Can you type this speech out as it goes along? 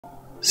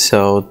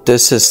So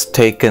this is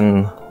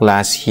taken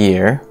last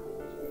year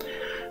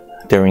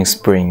during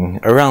spring,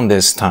 around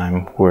this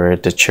time where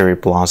the cherry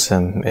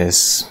blossom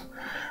is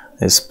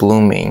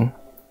blooming,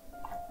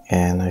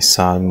 and I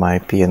thought it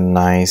might be a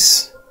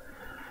nice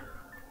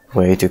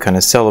way to kind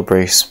of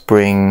celebrate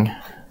spring.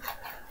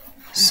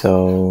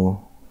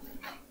 So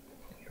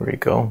here we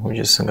go, we're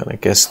just gonna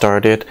get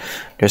started.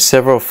 There's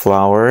several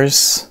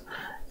flowers,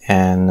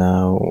 and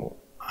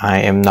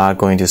I am not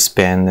going to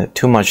spend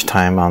too much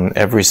time on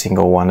every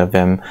single one of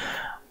them.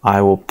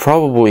 I will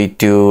probably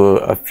do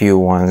a few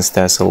ones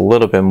that's a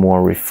little bit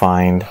more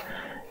refined,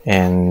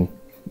 and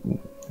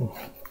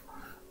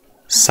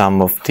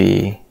some of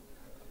the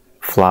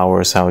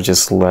flowers I'll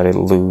just let it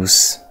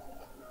loose.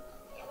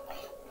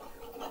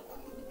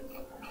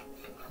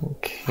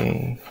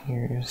 Okay,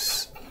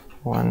 here's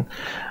one.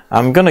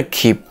 I'm gonna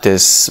keep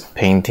this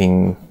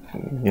painting,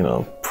 you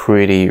know,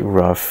 pretty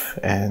rough,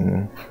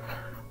 and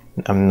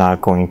I'm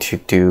not going to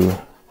do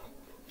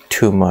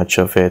too much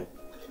of it.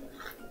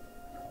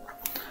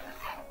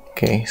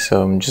 Okay,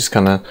 so I'm just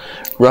gonna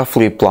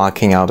roughly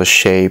blocking out a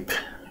shape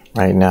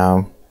right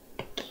now,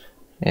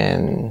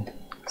 and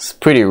it's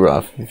pretty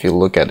rough if you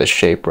look at the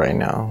shape right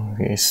now.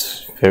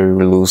 It's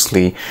very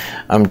loosely.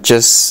 I'm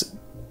just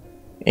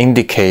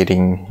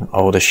indicating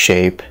all the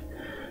shape,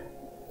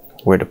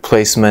 where the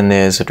placement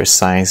is, or the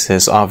size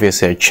is.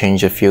 Obviously I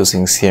change a few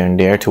things here and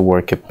there to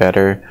work it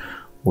better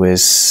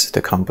with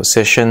the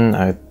composition.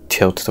 I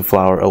tilt the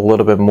flower a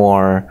little bit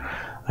more,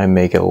 I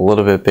make it a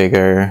little bit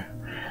bigger,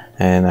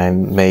 and I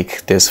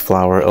make this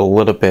flower a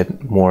little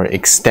bit more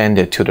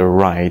extended to the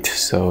right,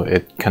 so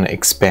it kind of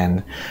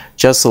expand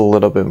just a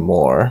little bit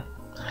more.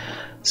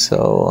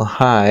 So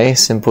hi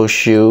Simple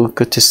Shoe,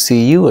 good to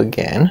see you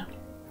again.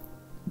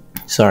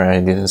 Sorry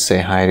I didn't say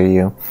hi to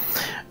you.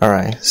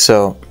 Alright,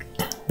 so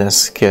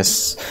let's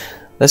just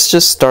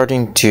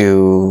starting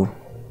to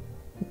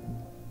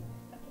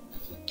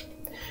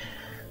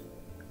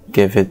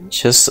give it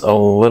just a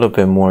little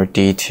bit more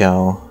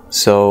detail.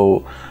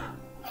 So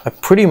I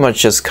pretty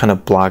much just kind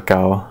of block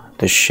out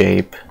the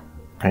shape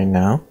right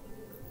now,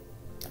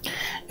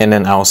 and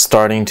then I was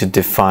starting to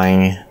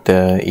define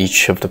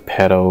each of the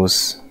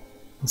petals,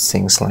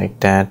 things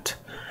like that.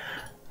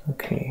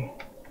 Okay,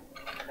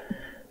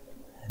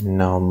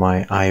 now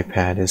my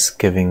iPad is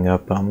giving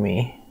up on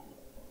me.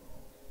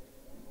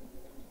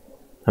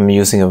 I'm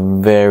using a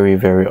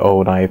very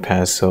old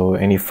iPad, so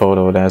any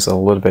photo that's a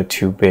little bit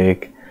too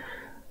big,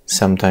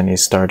 sometimes it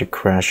starts to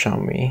crash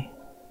on me.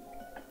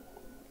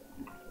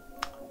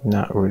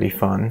 Not really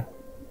fun.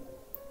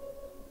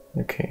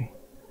 Okay,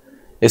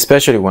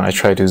 especially when I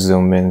try to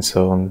zoom in,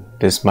 so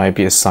this might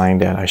be a sign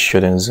that I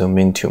shouldn't zoom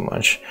in too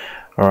much.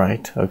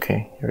 Alright,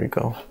 okay, here we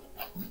go.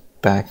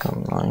 Back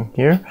online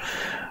here.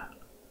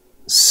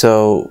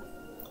 So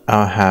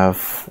I'll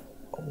have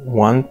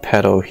one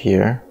petal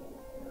here.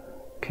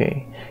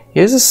 Okay,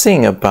 here's the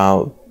thing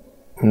about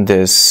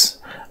this.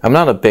 I'm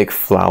not a big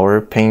flower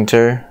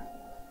painter,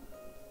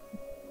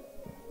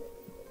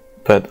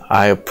 but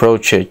I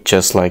approach it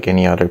just like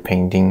any other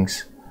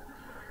paintings.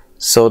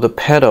 So the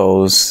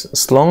petals,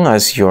 as long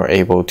as you're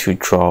able to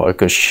draw a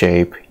good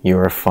shape,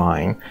 you're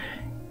fine.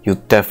 You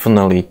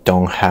definitely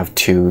don't have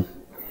to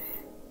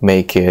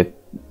make it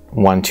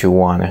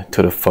one-to-one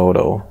to the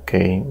photo,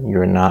 okay?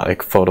 You're not a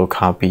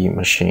photocopy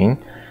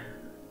machine,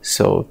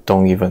 so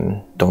don't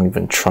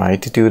even try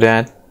to do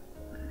that.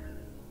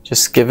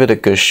 Just give it a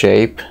good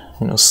shape,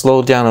 you know,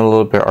 slow down a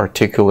little bit,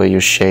 articulate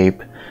your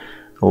shape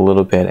a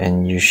little bit,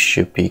 and you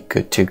should be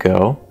good to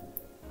go.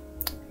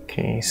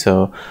 Okay,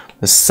 so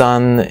the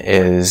sun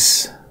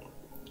is,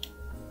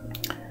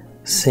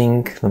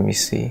 let me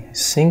see, I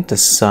think the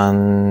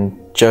sun,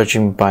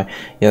 judging by,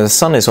 yeah, the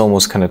sun is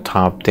almost kind of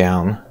top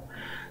down,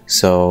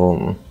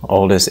 so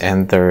all this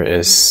anther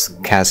is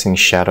casting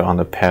shadow on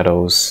the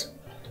petals.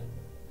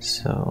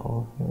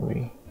 So here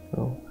we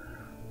go,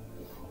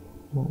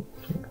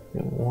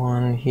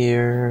 one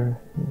here.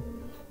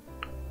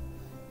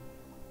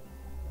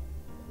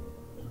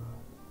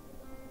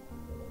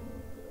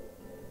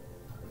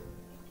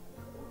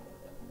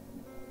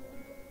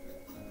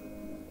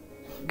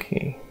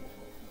 Okay,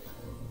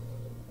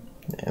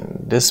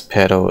 and this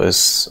petal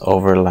is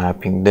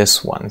overlapping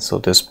this one, so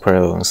this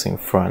petal is in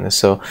front.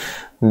 So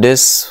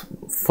this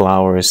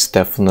flower is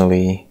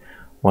definitely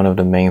one of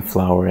the main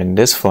flower, and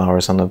this flower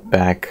is on the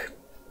back.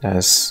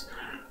 Let's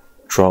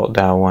draw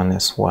that one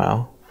as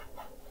well.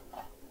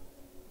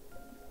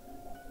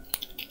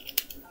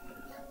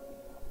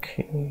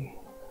 Okay,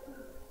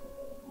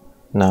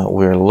 now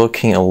we're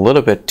looking a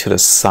little bit to the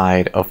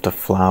side of the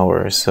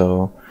flower,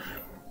 so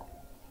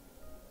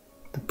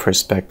the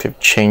perspective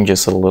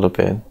changes a little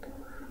bit.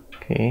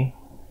 Okay,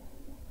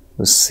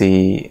 we'll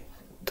see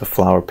the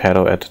flower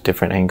petal at a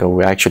different angle.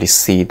 We actually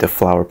see the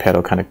flower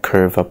petal kind of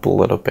curve up a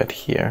little bit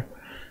here,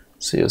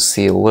 so you'll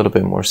see a little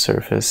bit more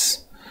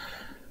surface.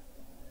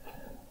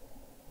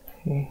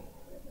 Okay,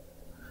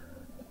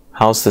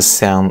 how's the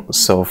sound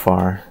so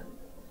far?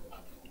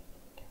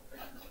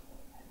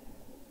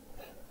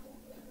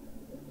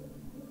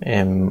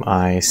 Am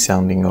I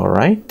sounding all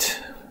right?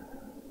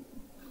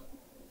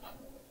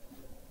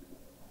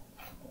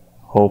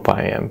 Hope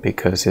I am,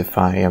 because if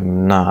I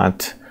am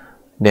not,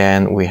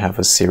 then we have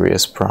a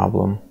serious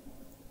problem.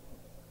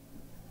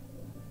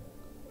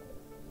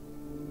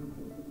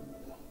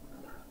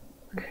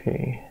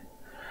 Okay,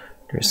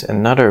 there's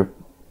another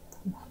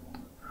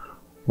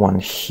one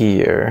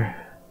here.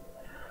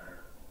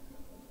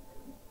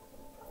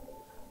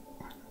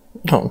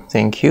 Oh,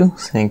 thank you,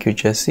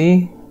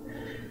 Jesse.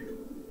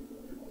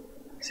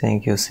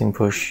 Thank you,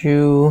 Simple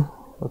Shoe.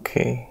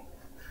 Okay.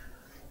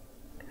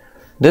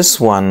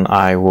 This one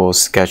I will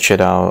sketch it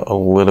out a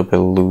little bit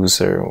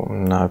looser.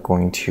 I'm not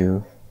going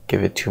to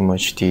give it too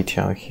much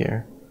detail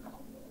here.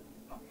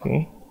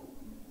 Okay.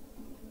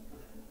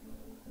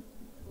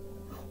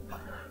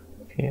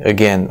 Okay.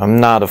 Again, I'm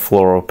not a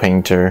floral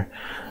painter.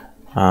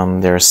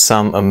 There are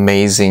some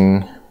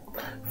amazing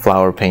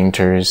flower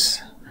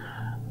painters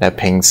that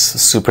paints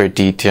super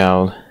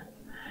detailed.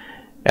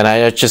 And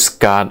I just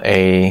got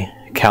a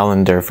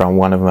calendar from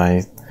one of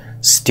my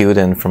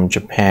students from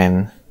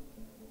Japan.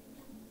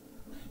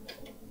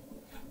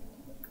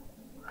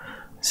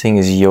 I think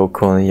it's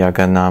Yoko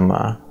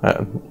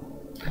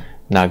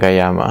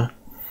Nagayama.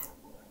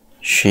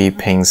 She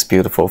paints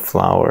beautiful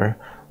flower,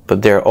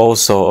 but they're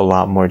also a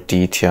lot more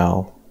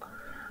detailed,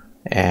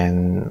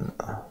 and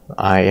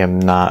I am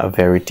not a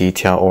very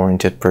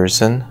detail-oriented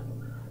person,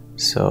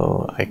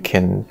 so I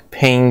can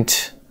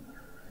paint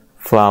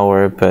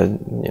flower, but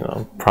you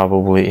know,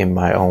 probably in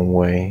my own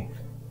way.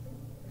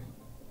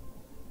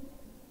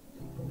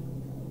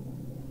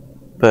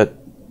 But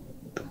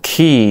the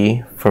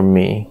key for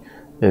me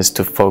is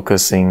to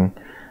focusing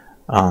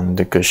on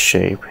the good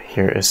shape.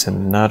 Here is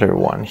another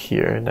one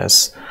here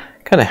that's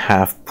kind of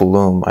half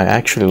bloom. I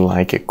actually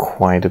like it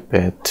quite a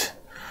bit.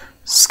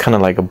 It's kind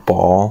of like a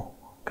ball,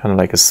 kind of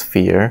like a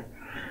sphere.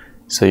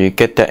 So you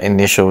get that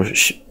initial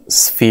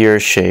sphere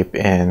shape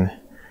in,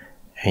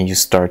 and you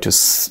start to,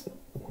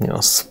 you know,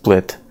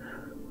 split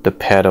the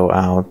petal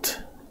out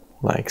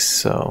like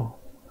so.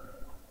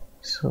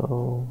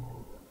 So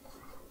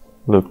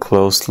look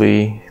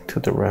closely to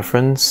the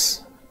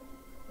reference.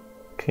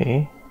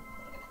 Okay,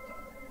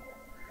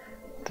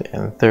 the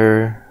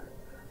anther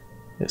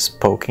is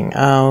poking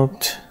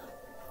out.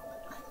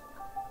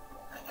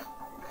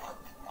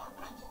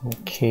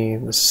 Okay,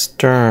 the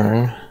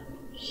stern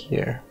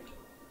here.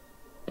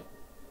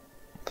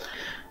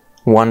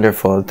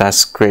 Wonderful,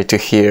 that's great to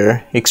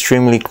hear.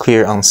 Extremely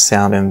clear on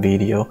sound and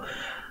video.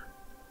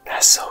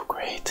 That's so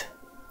great.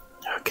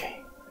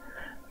 Okay,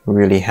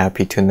 really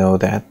happy to know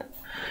that.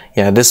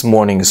 Yeah, this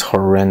morning is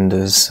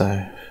horrendous.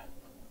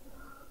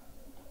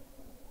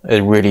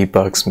 It really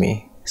bugs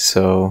me.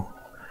 So,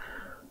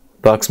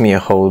 bugs me a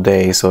whole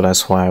day, so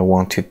that's why I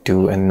want to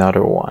do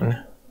another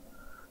one.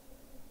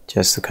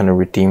 Just to kind of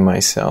redeem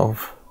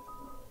myself.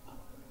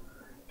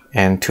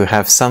 And to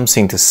have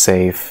something to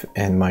save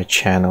in my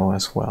channel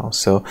as well.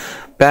 So,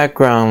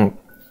 background,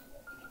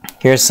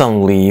 here's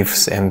some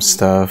leaves and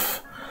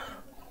stuff.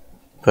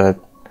 But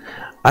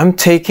I'm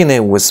taking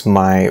it with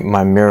my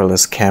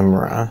mirrorless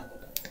camera.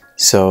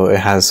 So,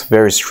 it has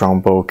very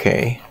strong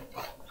bokeh.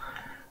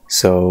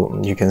 So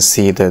you can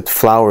see that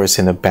flowers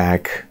in the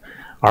back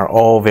are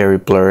all very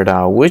blurred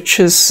out,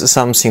 which is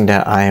something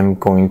that I am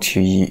going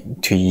to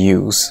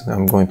use.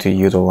 I'm going to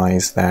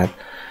utilize that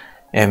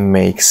and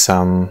make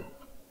some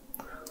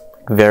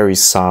very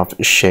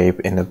soft shape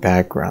in the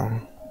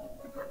background.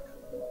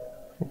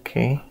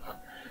 Okay,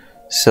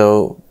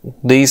 so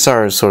these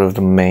are sort of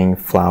the main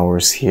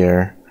flowers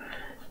here,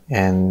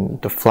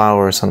 and the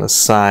flowers on the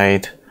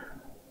side,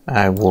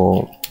 I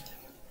will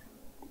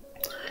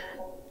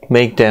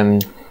make them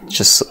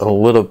just a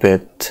little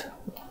bit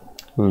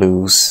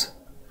loose.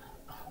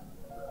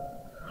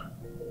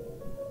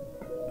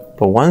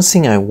 But one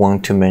thing I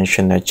want to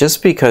mention, that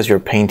just because you're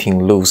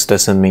painting loose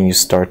doesn't mean you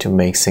start to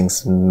make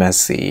things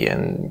messy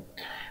and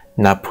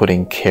not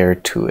putting care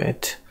to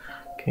it.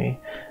 Okay,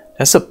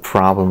 that's a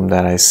problem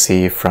that I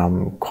see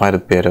from quite a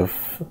bit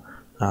of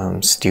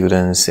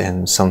students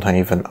and sometimes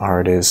even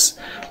artists.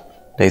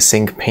 They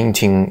think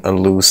painting a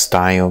loose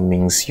style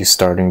means you're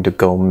starting to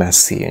go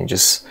messy and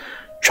just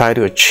try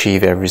to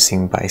achieve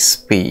everything by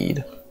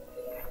speed.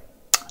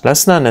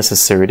 That's not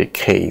necessarily the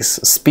case.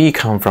 Speed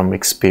comes from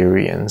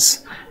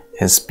experience,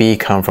 and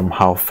speed comes from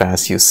how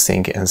fast you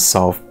think and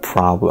solve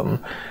problem.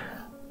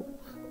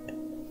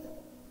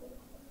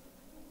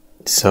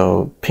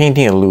 So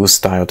painting a loose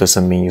style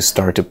doesn't mean you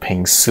start to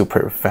paint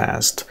super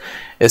fast.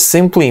 It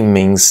simply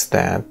means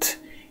that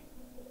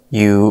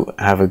you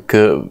have a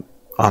good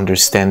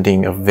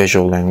understanding of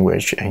visual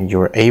language and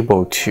you're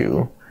able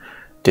to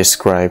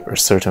describe a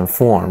certain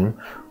form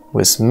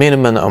with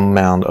minimum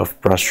amount of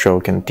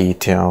brushstroke and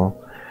detail,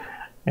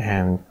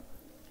 and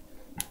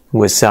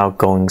without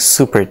going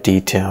super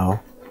detailed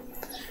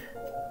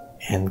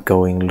and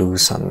going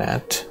loose on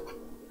that.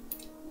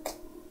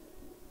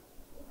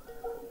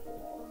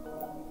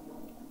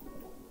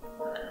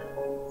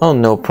 Oh,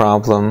 no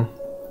problem.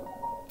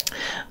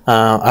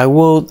 I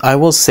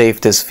will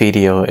save this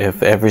video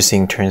if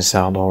everything turns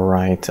out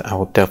alright. I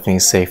will definitely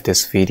save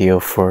this video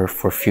for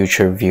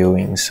future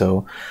viewing,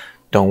 so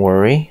don't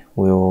worry.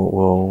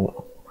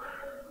 We'll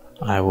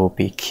I will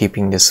be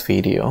keeping this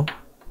video.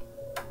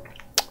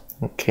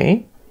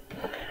 Okay.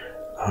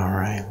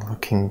 Alright,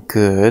 looking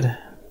good.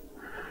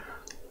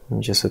 Let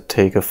me just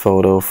take a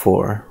photo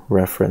for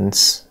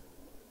reference.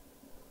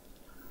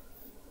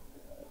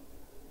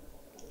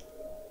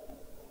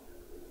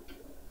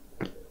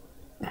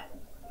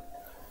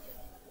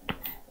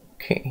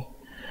 Okay,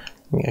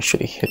 let me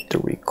actually hit the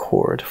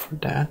record for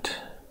that.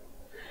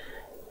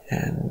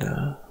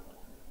 And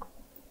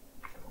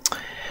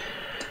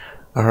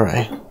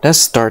alright, let's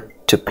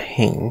start to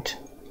paint.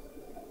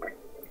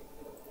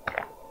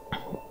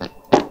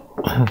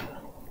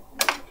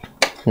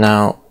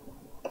 Now,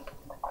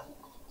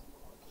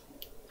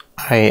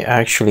 I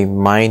actually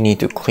might need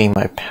to clean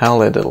my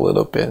palette a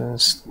little bit.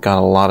 It's got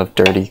a lot of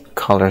dirty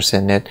colors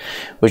in it,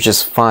 which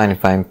is fine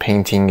if I'm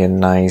painting a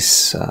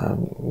nice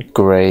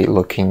gray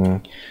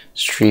looking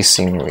street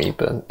scenery,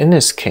 but in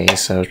this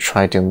case I'll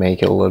try to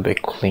make it a little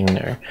bit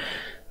cleaner.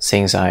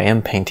 Since I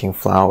am painting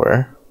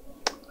flower,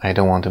 I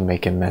don't want to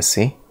make it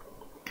messy.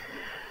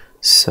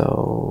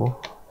 So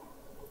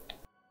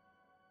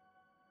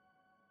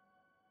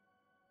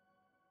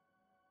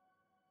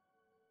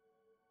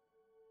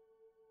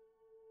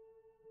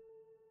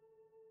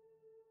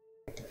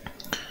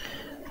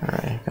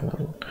alright, I'm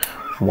gonna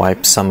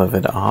wipe some of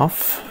it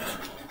off.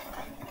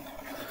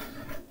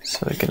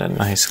 So I get a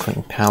nice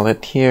clean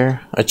palette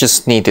here. I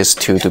just need these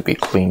two to be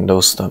clean.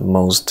 Those are the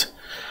most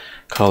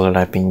color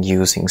I've been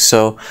using.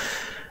 So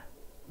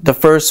the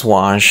first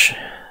wash,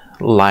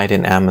 light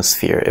and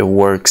atmosphere, it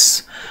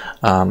works.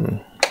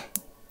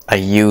 I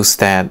use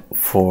that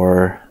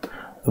for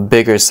a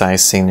bigger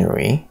size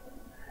scenery,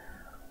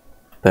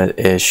 but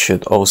it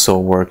should also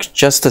work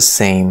just the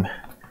same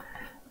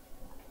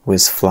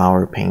with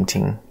flower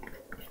painting.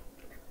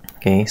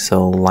 Okay,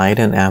 so light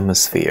and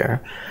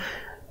atmosphere,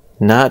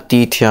 not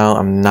detail.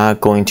 I'm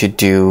not going to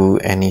do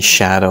any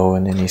shadow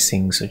and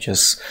anything, so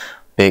just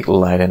big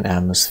light and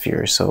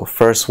atmosphere. So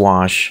first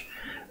wash,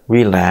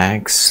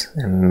 relax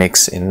and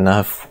mix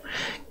enough,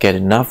 get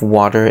enough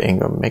water in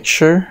your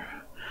mixture.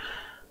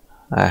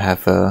 I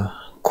have a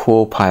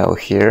cool pile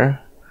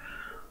here.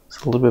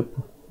 It's a little bit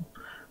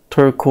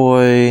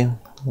turquoise,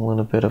 a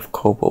little bit of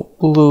cobalt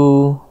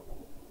blue.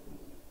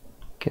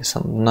 Get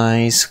some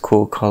nice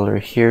cool color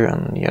here.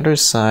 On the other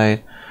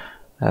side,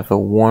 I have a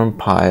warm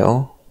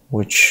pile,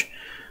 which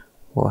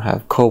will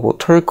have cobalt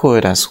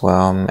turquoise as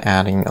well. I'm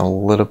adding a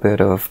little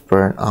bit of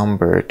burnt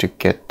umber to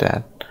get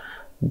that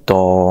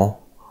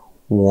dull,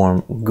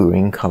 warm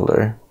green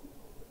color.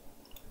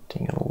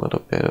 Adding a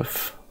little bit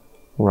of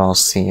raw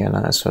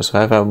sienna as well. So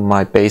I have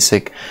my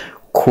basic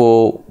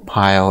cool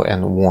pile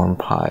and warm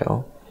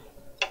pile.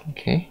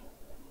 Okay.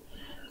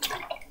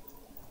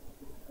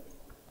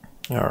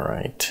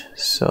 Alright,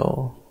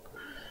 so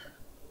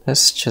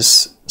let's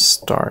just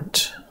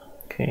start.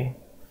 Okay.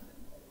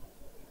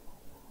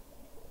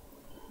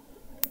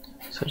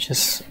 So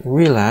just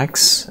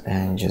relax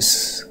and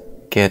just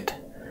get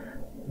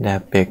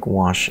that big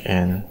wash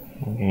in.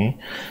 Okay.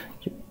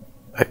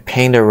 I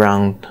paint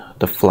around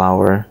the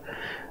flower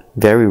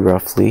very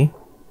roughly,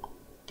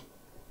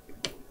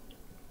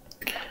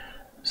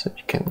 so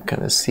you can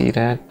kind of see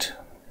that.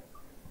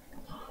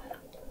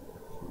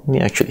 Let me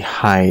actually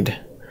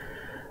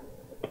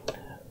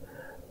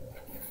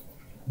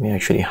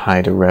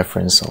hide the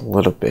reference a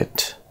little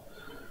bit,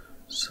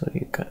 so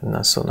you got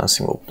so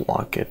nothing will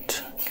block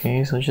it.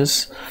 Okay, so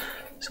just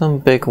some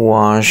big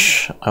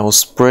wash. I will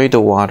spray the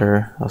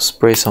water. I'll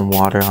spray some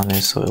water on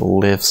it so it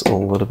lives a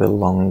little bit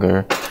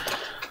longer.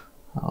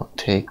 I'll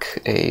take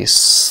a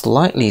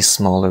slightly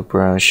smaller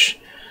brush.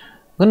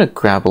 I'm gonna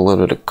grab a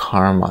little bit of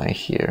carmine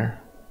here.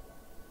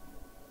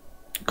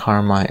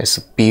 Carmine is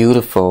a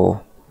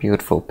beautiful,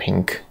 beautiful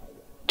pink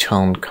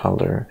toned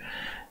color.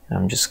 And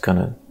I'm just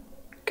gonna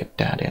get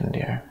that in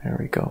there. There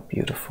we go,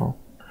 beautiful.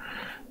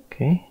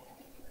 Okay.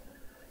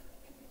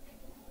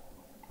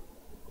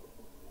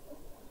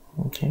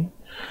 Okay,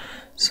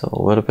 so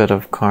a little bit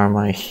of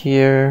carmine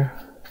here,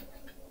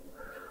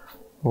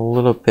 a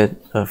little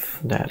bit of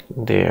that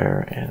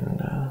there, and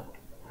a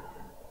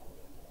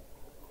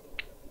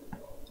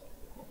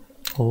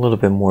little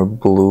bit more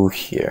blue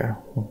here.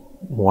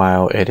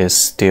 While it is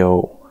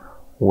still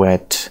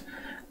wet,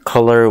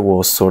 color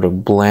will sort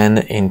of blend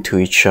into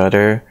each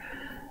other,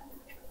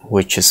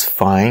 which is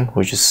fine,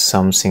 which is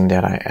something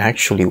that I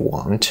actually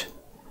want.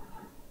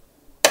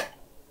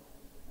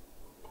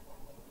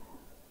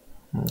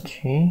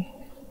 Okay,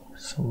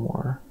 some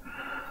more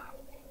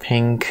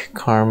pink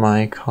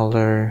carmine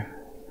color.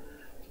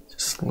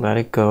 Just let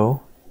it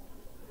go.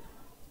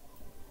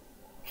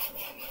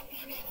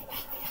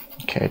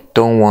 Okay, I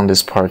don't want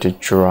this part to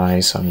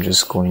dry, so I'm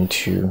just going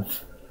to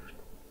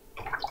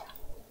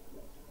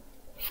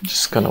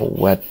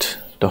wet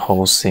the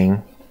whole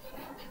thing.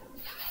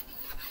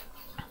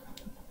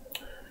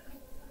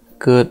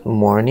 Good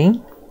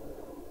morning.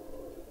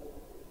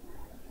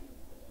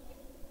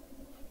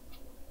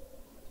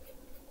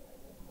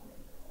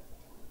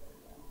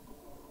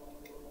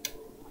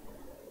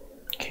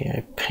 Okay,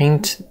 I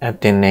paint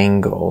at an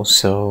angle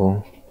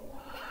so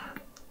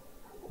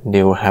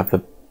they will have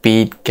a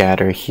bead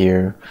gather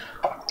here,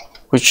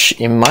 which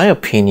in my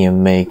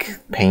opinion make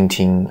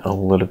painting a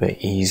little bit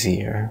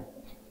easier.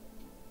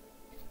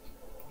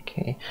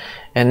 Okay,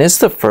 and it's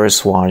the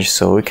first wash,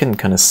 so we can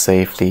kind of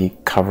safely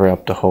cover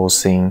up the whole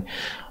thing.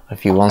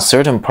 If you want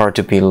certain part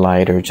to be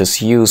lighter,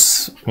 just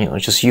use,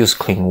 just use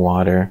clean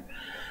water,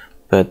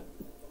 but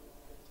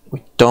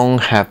we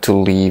don't have to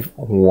leave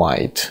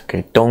white.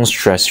 Okay, don't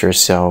stress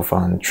yourself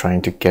on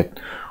trying to get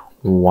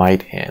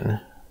white in.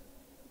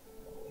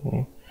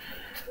 Okay.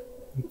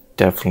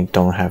 Definitely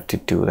don't have to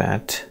do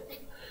that.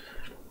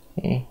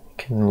 Okay. You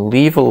can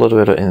leave a little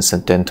bit of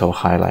incidental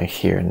highlight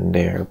here and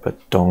there,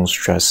 but don't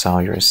stress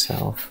out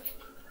yourself.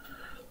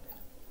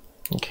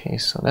 Okay,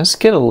 so let's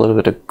get a little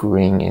bit of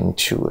green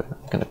into it.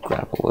 I'm gonna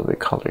grab a little bit of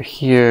color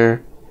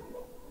here.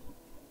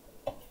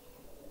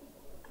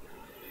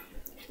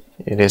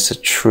 It is a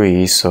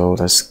tree, so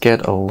let's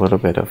get a little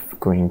bit of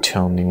green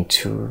tone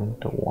into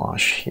the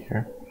wash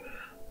here.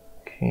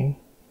 Okay.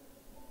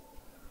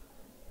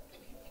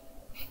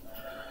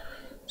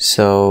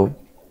 So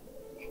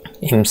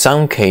in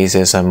some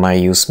cases I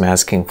might use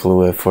masking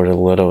fluid for the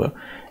little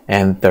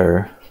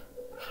anther,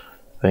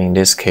 but in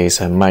this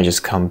case I might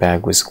just come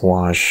back with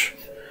gouache.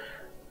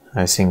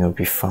 I think it'll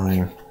be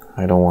fine.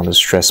 I don't want to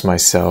stress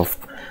myself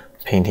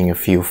painting a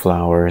few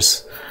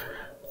flowers.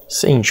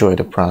 Just enjoy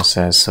the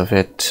process of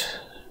it.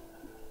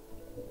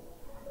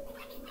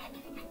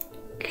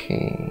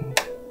 Okay,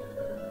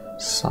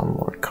 some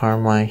more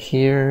carmine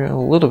here, a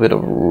little bit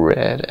of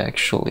red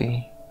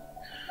actually.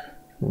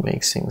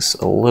 Makes things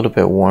a little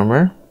bit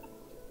warmer.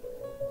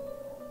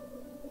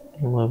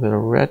 A little bit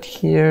of red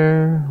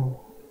here.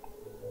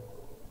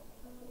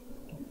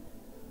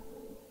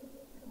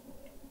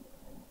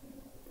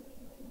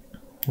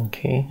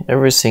 Okay,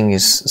 everything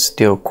is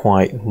still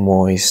quite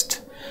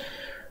moist.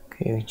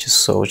 Okay,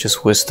 just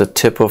with the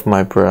tip of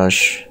my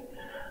brush,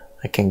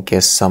 I can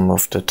get some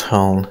of the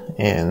tone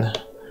in.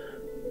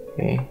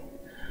 Okay,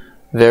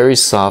 very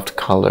soft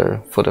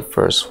color for the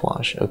first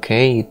wash.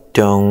 Okay, you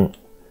don't.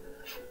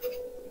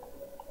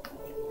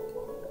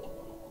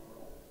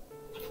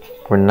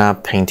 We're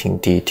not painting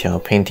detail,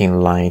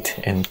 painting light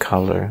and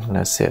color. And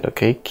that's it.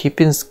 Okay, keep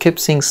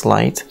things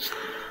light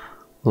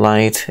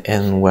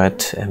and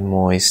wet and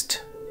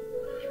moist.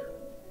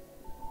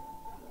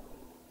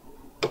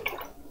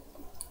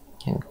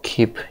 And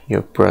keep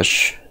your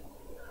brush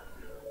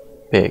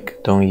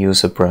big. Don't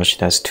use a brush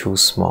that's too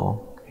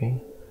small.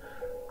 Okay.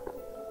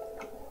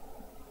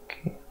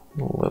 Okay,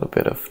 a little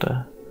bit of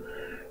the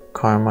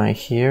carmine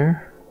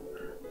here.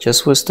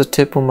 Just with the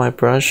tip of my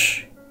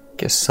brush,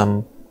 get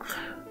some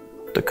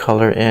of the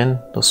color in.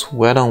 Those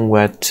wet on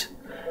wet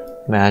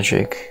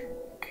magic.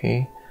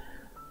 Okay.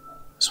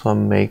 That's what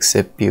makes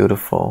it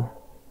beautiful.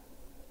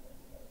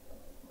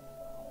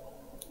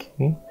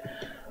 Okay.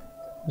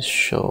 Let's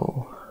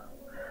show.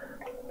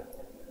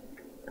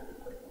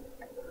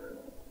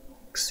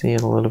 See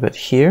it a little bit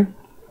here.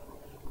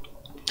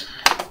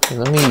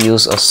 Let me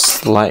use a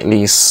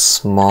slightly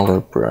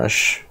smaller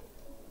brush.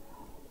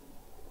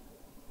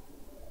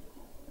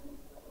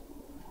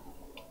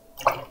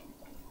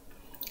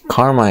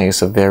 Carmine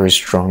is a very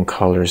strong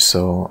color,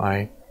 so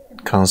I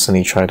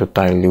constantly try to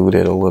dilute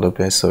it a little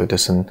bit so it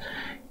doesn't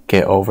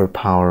get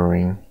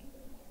overpowering.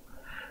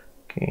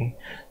 Okay,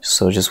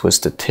 so just with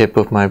the tip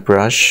of my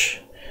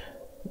brush,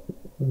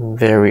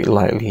 very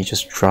lightly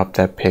just drop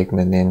that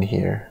pigment in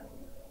here.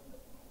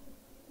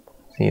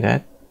 See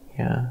that?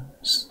 Yeah,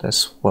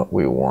 that's what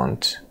we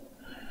want.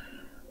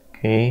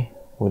 Okay,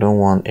 we don't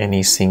want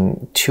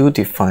anything too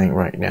defined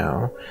right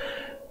now.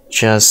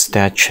 Just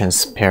that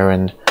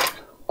transparent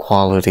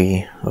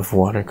quality of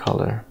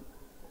watercolor.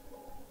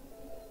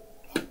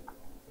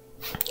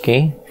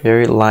 Okay,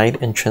 very light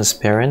and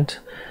transparent.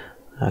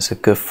 That's a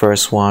good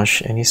first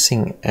wash.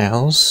 Anything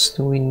else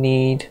do we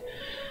need?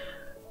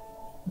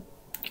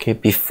 Okay,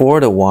 before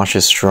the wash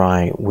is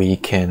dry, we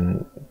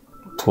can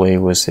play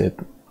with it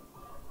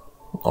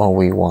all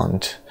we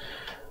want.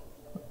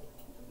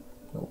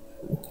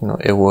 You know,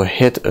 it will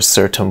hit a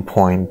certain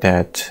point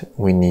that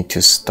we need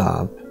to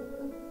stop.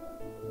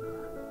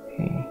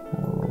 Okay,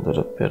 a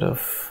little bit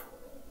of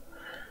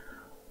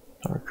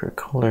darker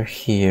color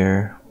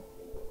here.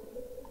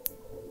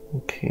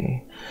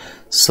 Okay,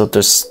 so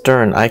the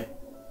stern,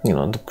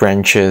 the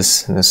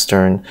branches and the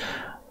stern,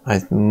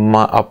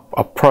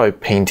 I'll probably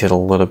paint it a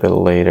little bit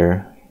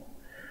later,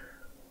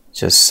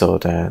 just so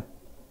that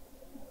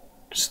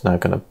it's not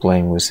gonna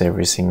blend with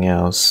everything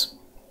else.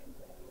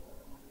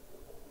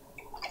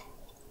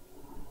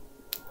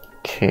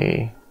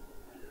 Okay.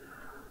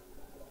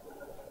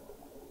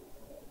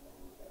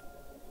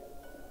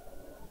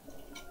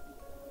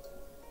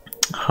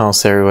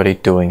 How's everybody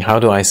doing? How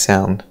do I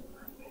sound?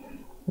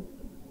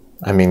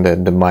 I mean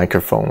the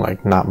microphone,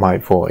 like not my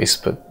voice,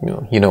 but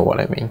you know what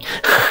I mean.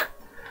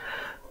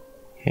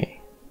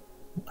 Okay.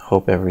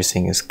 Hope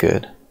everything is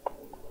good.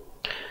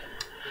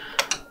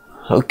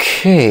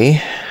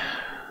 Okay.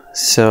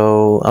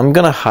 So I'm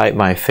gonna hide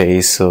my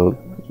face so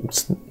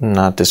it's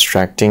not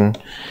distracting,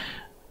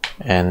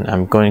 and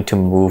I'm going to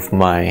move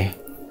my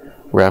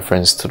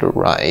reference to the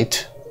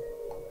right.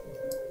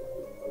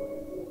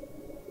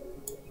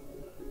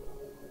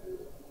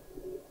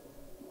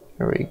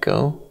 There we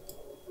go.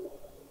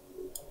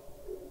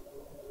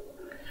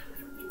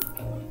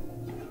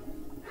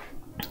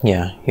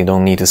 Yeah, you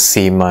don't need to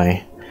see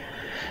my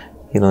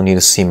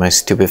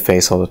stupid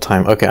face all the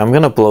time. Okay, I'm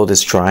gonna blow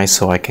this dry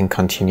so I can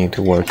continue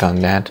to work on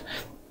that.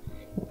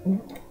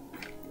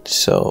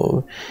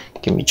 So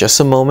give me just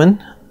a moment.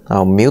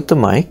 I'll mute the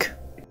mic.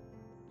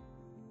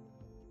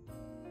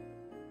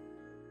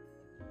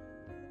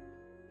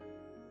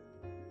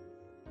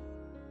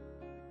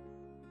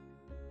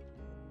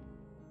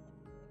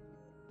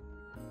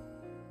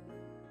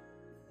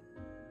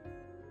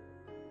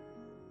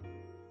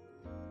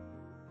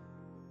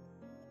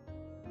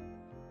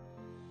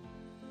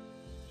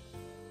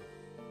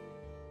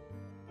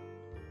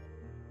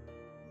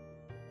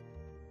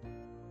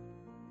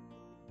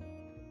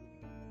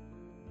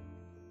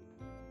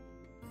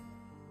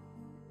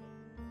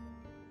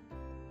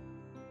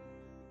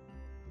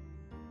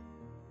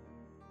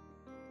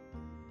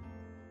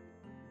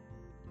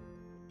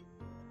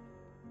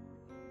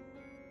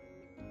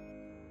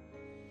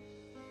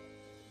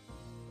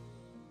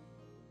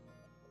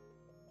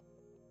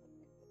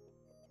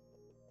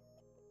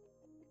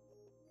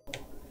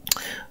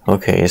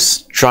 Okay,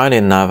 it's dried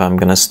enough. I'm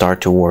gonna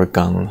start to work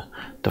on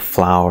the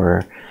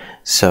flower.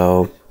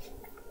 So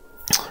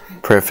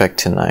perfect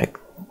tonight.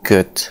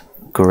 Good,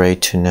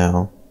 great to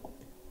know.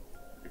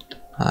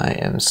 I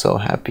am so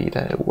happy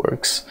that it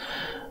works.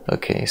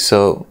 Okay,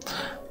 so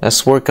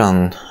let's work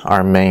on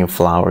our main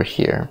flower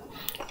here.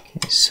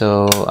 Okay,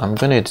 so I'm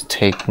gonna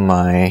take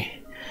my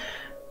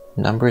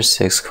number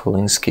 6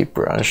 Kolinsky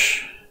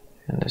brush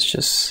and let's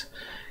just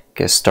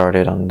get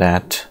started on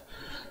that.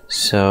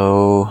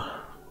 So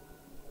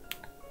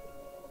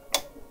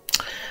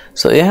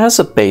it has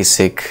a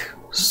basic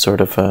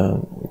sort of a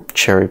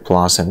cherry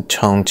blossom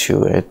tone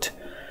to it.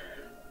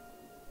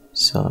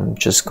 So I'm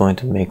just going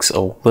to mix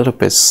a little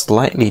bit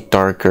slightly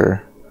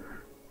darker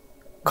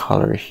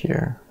color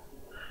here.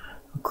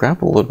 I'll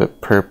grab a little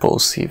bit purple,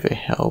 see if it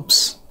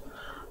helps.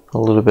 A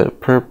little bit of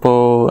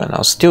purple, and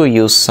I'll still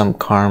use some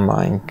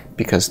carmine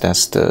because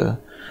that's the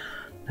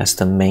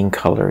main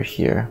color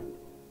here.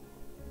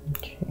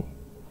 Okay.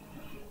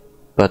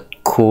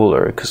 But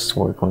cooler because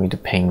we're going to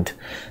paint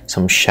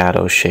some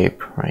shadow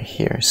shape right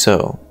here.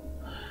 So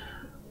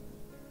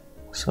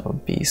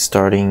be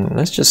starting,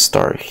 let's just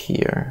start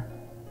here.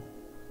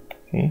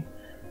 Okay.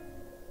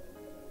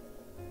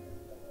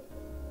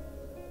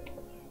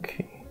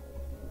 Okay.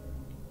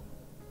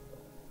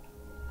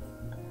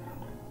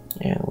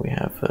 And we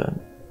have a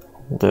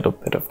little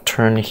bit of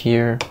turn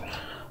here,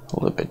 a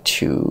little bit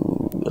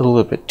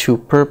too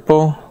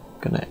purple. I'm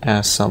gonna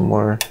add some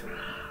more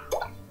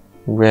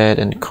red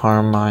and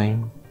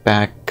carmine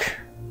back.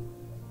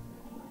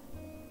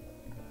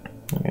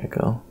 There you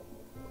go.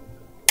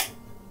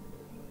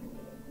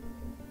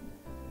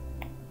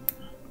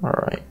 All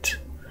right.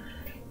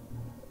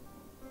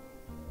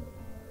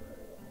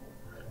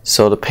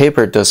 So the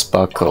paper does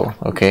buckle,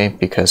 okay,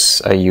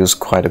 because I use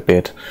quite a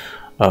bit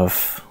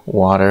of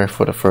water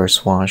for the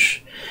first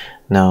wash.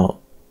 Now,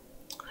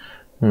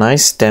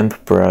 nice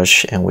damp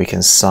brush, and we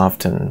can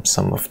soften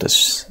some of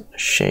this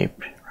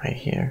shape right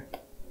here.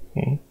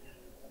 Okay.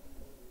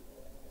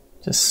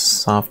 Just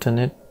soften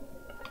it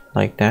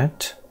like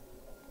that.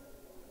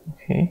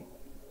 Okay.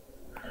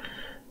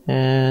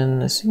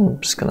 And I think I'm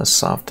just gonna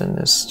soften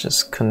this,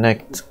 just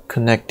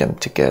connect them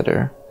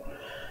together.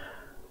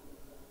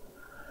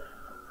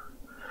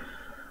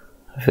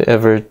 Have you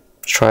ever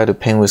tried to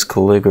paint with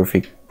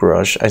calligraphy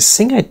brush? I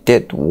think I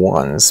did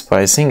once, but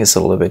I think it's a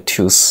little bit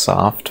too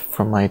soft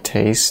for my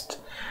taste.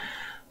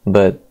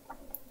 But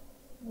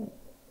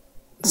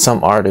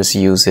some artists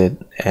use it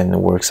and it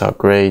works out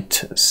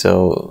great,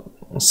 so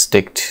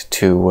stick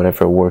to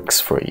whatever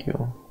works for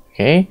you.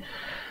 Okay,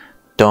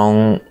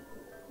 don't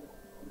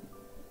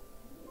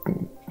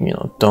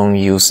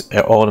use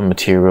all the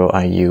material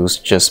I use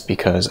just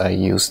because I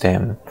use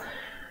them.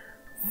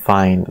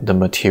 Find the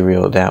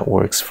material that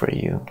works for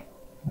you.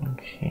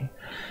 Okay,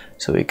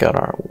 so we got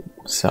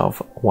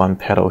ourselves one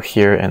petal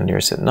here, and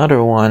there's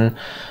another one.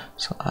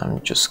 So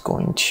I'm just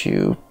going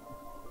to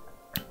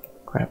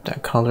grab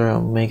that color.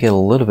 I'll make it a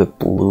little bit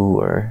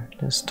bluer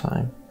this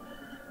time.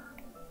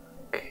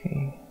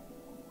 Okay,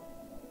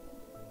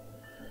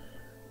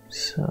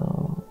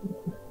 so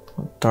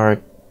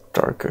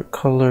darker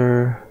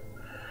color,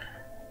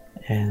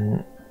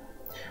 and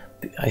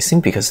I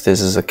think because this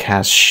is a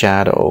cast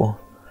shadow,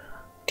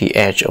 the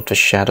edge of the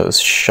shadow is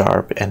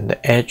sharp and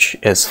the edge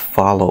is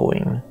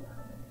following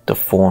the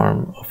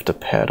form of the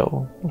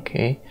petal.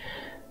 Okay,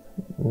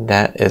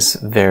 that is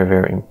very,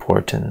 very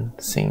important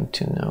thing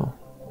to know.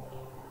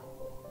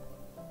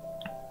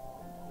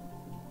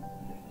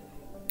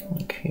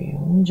 Okay,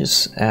 let me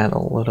just add a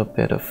little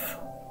bit of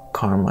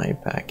carmine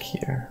back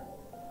here.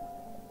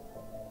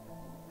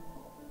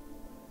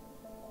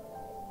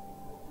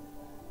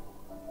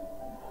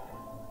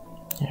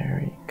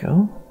 There you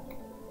go.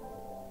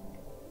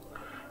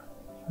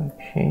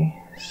 Okay,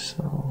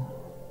 so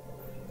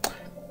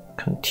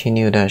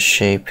continue that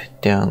shape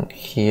down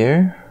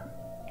here.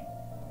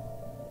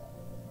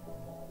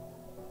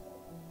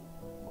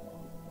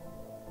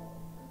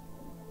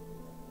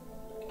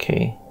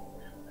 Okay,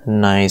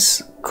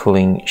 nice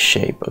clean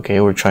shape.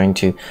 Okay, we're trying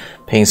to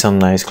paint some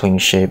nice clean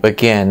shape.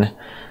 Again,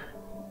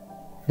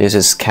 this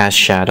is cast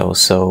shadow,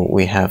 so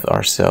we have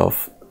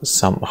ourselves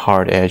some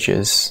hard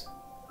edges.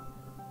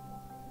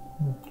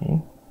 Okay.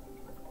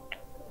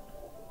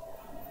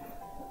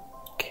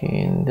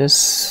 Okay, in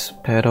this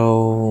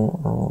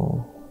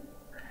petal,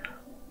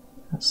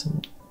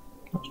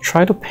 I'll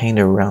try to paint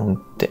around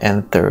the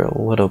anther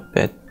a little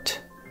bit,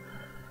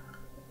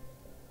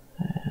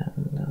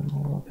 and then a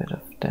little bit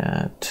of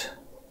that.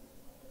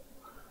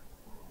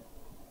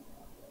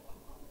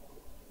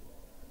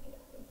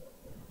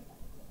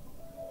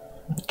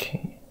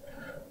 Okay,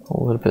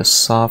 a little bit of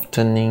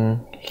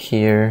softening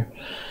here.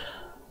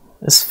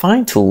 It's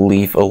fine to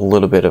leave a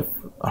little bit of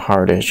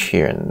hard edge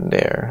here and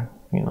there,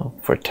 you know,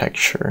 for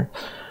texture.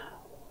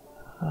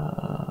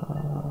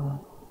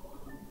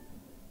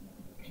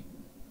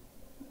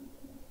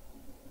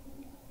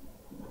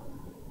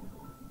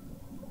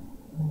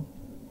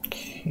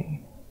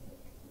 Okay.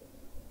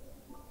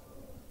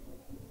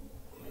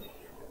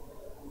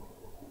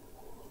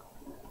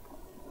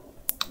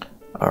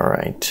 All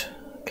right.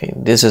 Okay,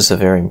 this is a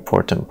very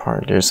important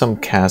part. There's some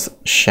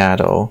cast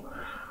shadow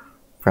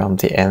from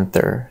the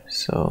anther,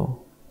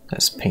 so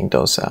let's paint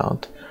those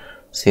out.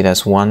 See,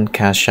 that's one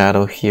cast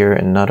shadow here,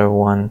 another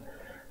one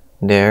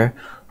there,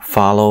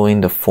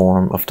 following the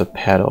form of the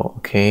petal.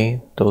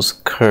 Okay, those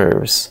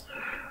curves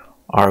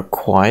are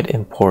quite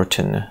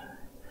important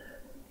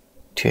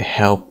to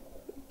help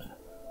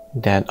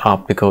that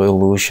optical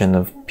illusion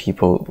of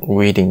people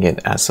reading it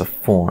as a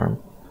form.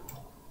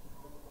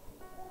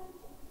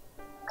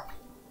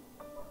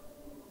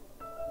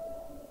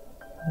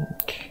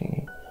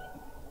 Okay.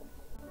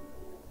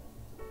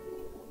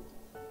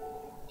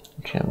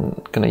 Okay,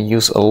 I'm gonna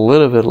use a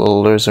little bit of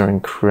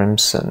alizarin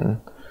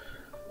crimson,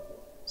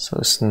 so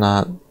it's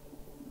not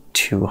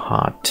too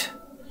hot.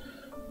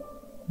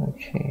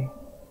 Okay,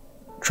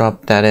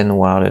 drop that in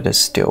while it is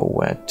still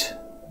wet.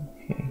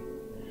 Okay,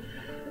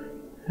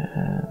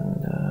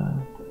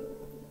 and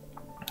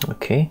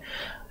okay,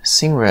 I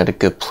think we're at a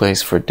good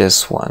place for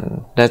this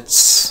one.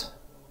 Let's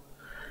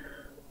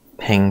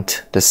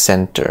paint the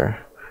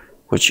center,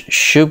 which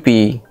should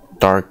be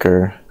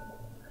darker.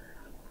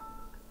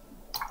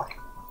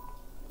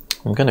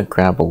 I'm gonna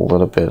grab a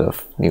little bit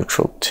of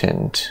neutral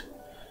tint,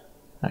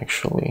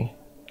 actually.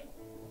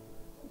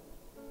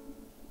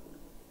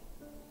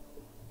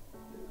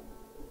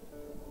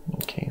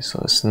 Okay, so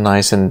it's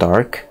nice and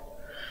dark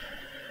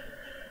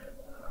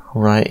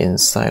right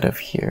inside of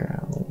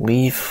here.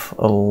 Leave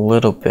a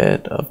little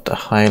bit of the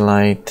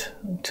highlight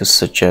to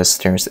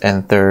suggest there's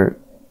anther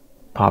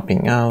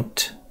popping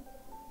out,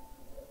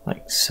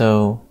 like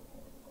so.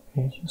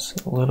 Okay,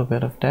 just a little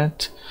bit of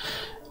that,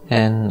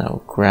 and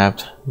I'll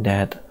grab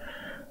that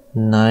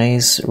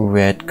nice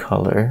red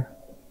color.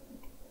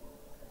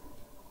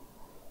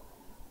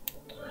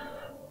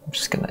 I'm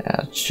just gonna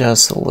add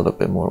just a little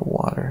bit more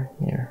water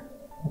here.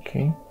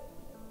 Okay,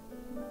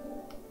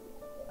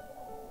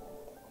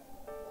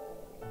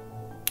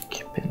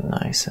 keep it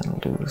nice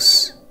and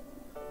loose.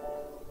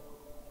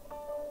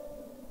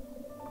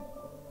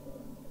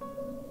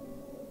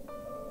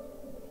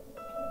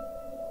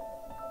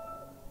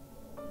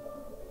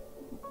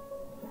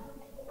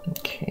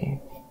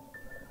 Okay.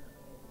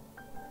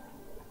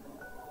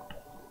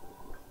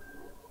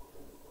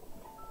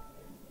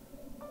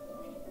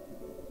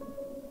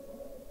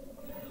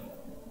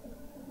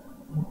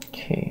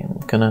 Okay, I'm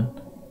gonna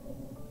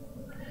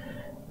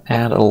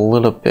add a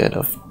little bit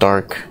of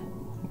dark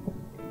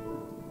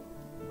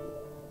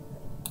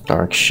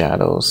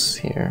shadows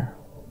here.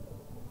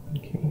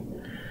 Okay,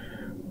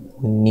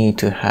 we need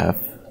to have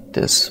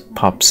this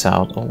pops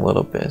out a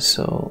little bit,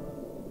 so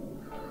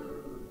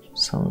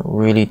some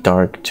really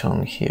dark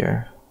tone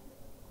here,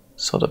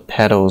 so the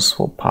petals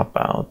will pop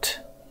out.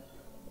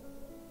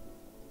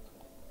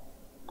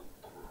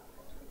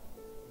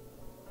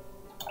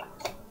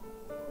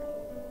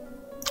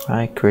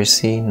 Hi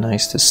Chrissy,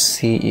 nice to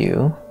see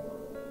you.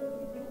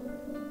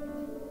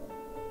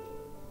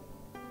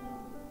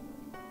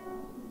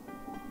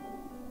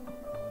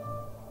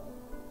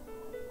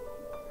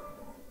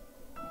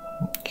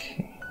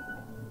 Okay,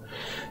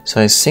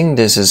 so I think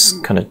this is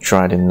kind of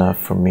dried enough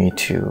for me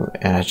to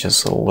add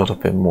just a little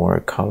bit more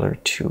color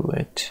to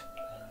it.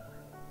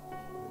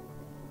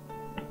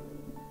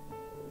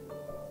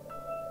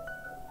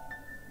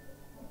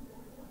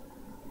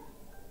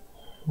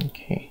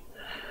 Okay.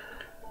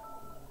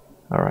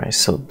 Alright,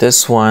 so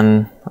this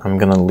one, I'm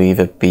gonna leave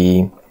it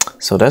be.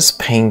 So let's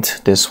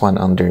paint this one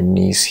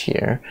underneath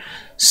here.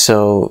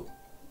 So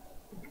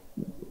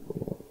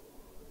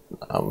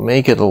I'll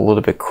make it a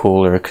little bit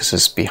cooler because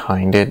it's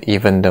behind it,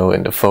 even though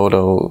in the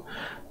photo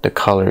the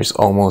color is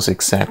almost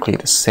exactly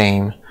the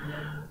same.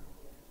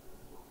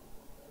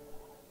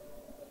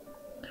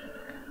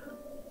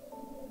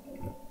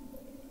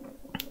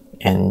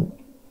 And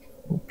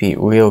be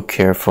real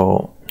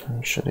careful.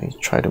 Actually,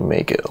 try to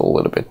make it a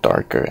little bit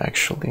darker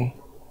actually.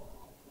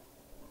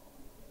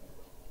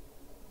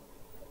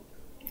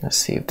 Let's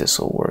see if this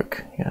will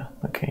work. Yeah,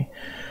 okay.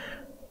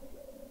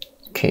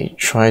 Okay,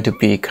 try to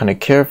be kind of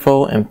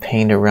careful and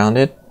paint around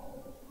it.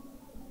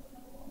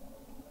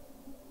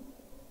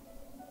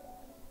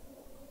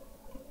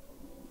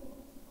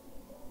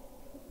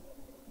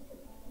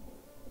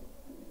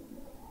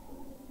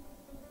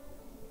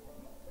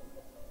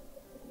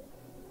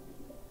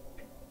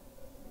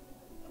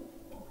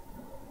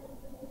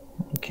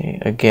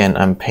 Okay, again,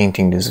 I'm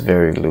painting this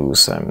very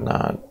loose. I'm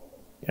not,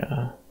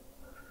 yeah.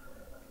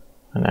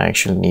 And I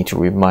actually need to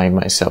remind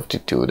myself to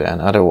do that.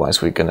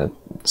 Otherwise, we're gonna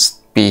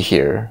be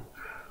here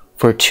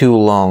for too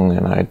long,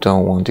 and I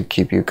don't want to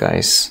keep you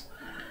guys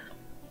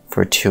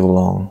for too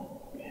long.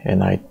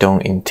 And I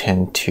don't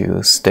intend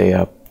to stay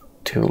up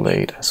too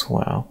late as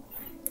well.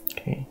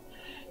 Okay,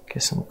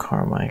 get some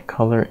carmine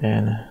color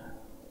in.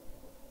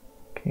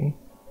 Okay,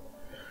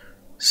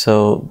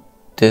 so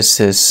this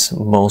is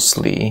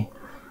mostly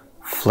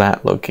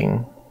flat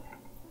looking.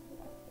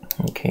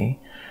 Okay,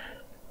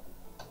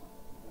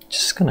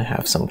 just gonna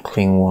have some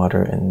clean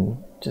water and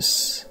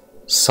just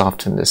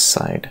soften this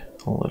side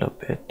a little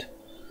bit.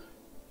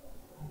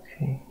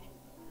 Okay,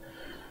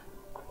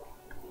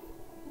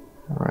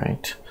 all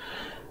right,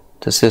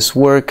 does this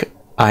work?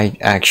 I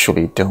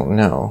actually don't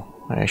know.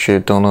 I actually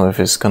don't know if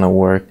it's gonna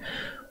work,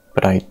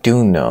 but I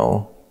do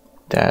know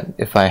that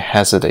if I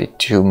hesitate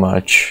too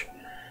much,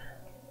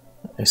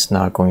 it's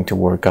not going to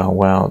work out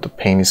well. The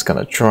paint is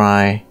gonna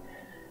dry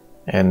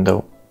and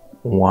the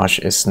wash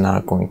is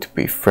not going to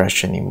be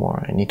fresh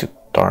anymore. I need to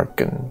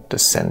darken the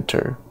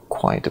center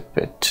quite a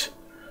bit.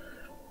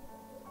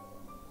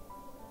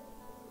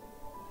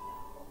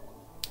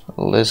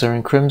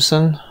 Alizarin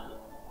crimson,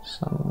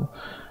 some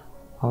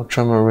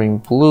ultramarine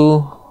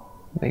blue,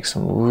 make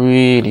some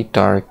really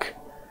dark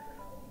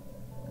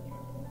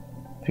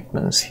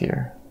pigments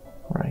here,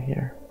 right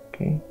here.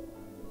 Okay,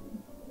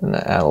 and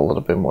add a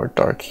little bit more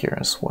dark here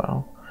as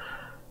well.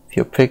 If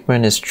your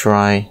pigment is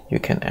dry, you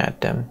can add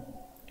them.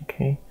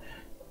 Okay,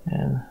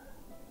 and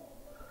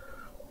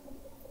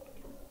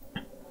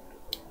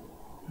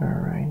all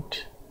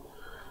right,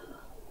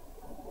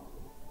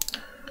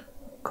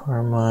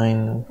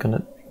 carmine, I'm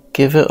gonna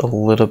give it a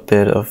little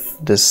bit of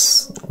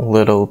this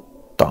little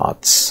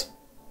dots.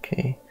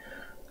 Okay,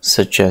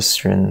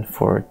 suggestion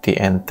for the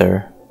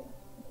anther.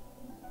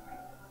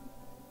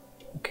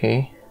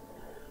 Okay,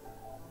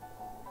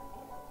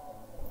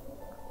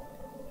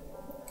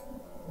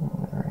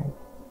 all right.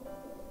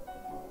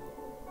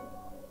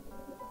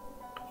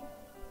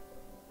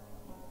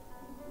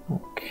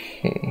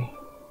 Okay,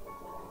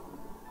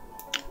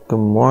 good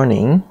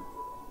morning,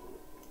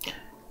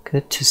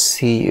 good to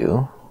see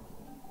you.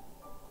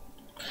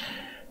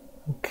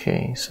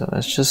 Okay, so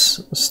let's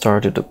just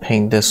start to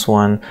paint this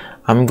one.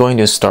 I'm going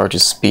to start to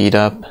speed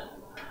up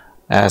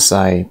as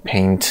I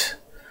paint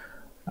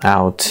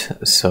out,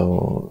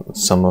 so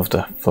some of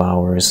the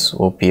flowers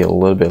will be a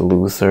little bit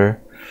looser,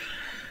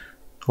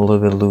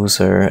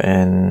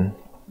 and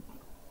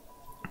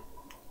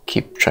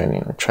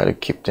try to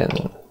keep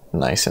them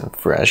nice and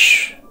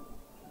fresh.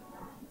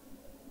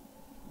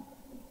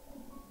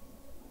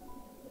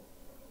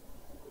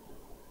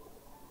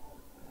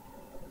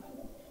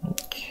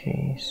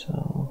 Okay,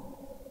 so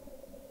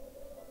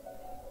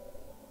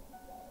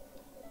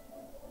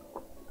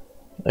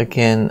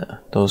again,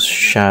 those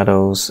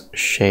shadows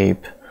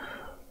shape.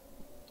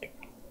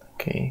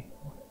 Okay,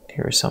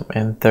 here's some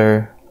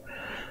anther.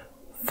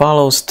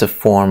 Follows the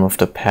form of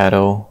the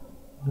petal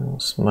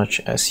as much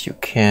as you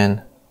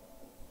can.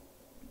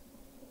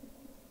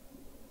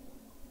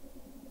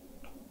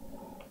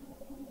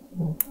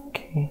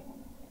 Okay,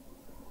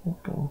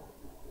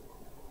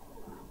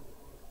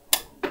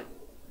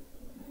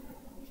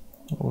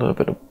 a little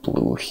bit of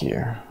blue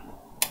here.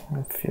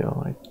 I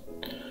feel like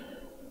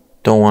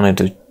don't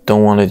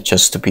want it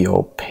just to be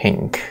all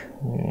pink,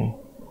 okay?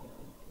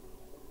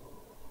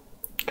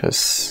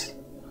 Because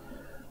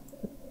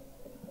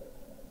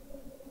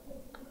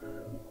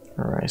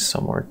all right,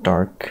 somewhere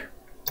dark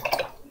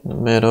in the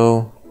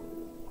middle.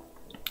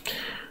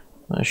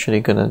 I'm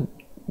actually gonna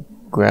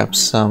grab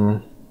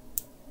some.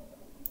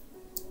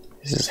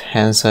 This is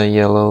Hansa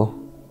yellow,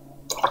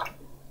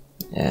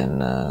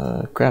 and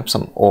grab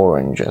some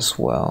orange as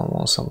well. I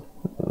want some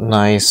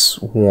nice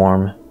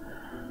warm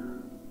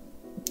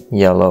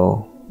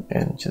yellow,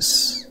 and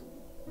just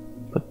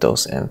put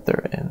those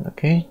anther in.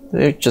 Okay,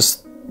 they're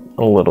just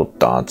a little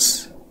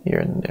dots here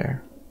and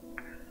there.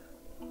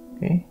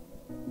 Okay,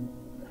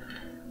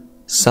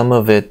 some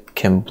of it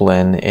can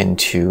blend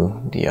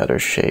into the other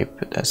shape.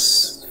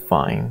 That's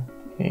fine.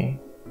 Okay,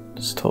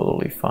 it's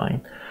totally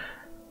fine.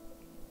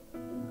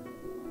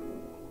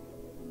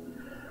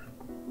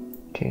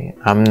 Okay,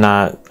 I'm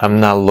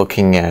not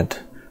looking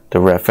at the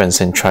reference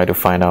and try to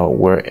find out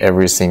where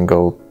every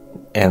single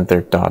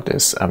anther dot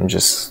is. I'm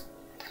just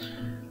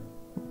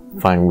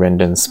find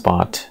random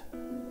spot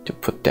to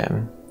put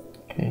them.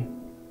 Okay.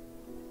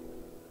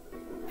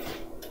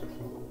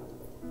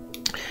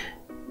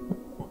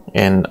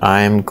 And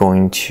I'm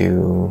going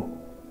to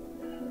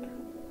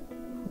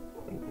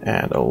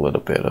add a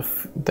little bit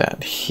of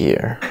that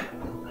here.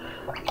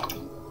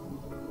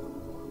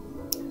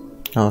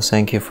 Oh,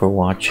 thank you for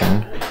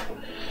watching.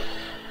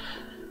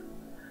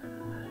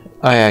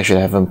 I actually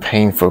haven't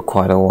painted for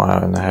quite a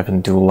while, and I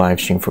haven't do live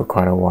stream for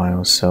quite a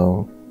while,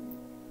 so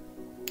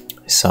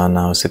I saw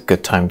now is a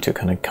good time to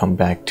kind of come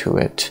back to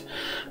it.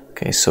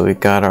 Okay, so we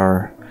got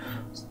our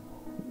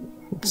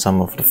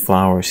some of the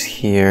flowers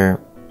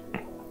here.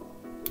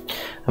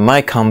 I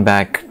might come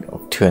back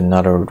to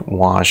another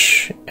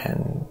wash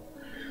and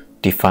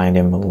define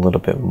them a little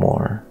bit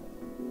more.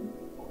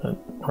 But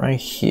right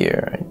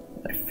here,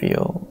 I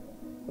feel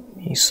it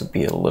needs to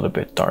be a little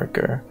bit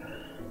darker,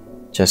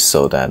 just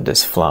so that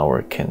this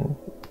flower can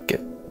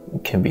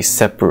be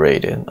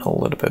separated a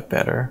little bit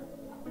better.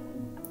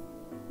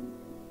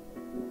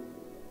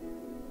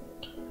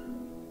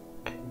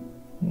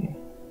 Okay.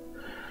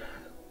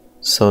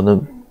 So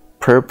the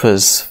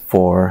purpose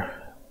for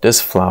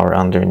this flower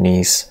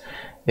underneath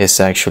is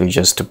actually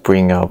just to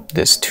bring up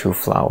these two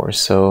flowers.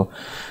 So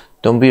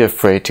don't be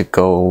afraid to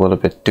go a little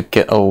bit, to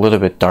get a little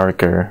bit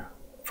darker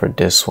for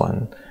this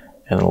one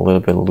and a little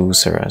bit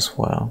looser as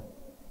well.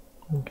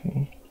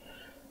 Okay.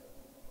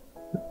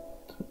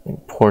 The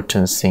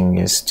important thing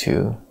is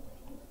to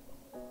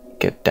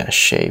get that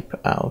shape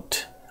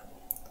out,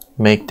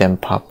 make them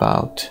pop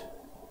out.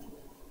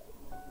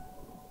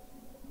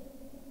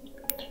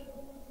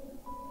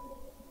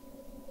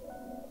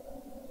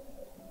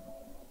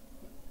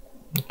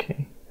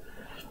 Okay.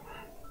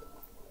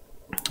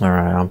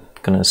 Alright, I'm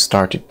gonna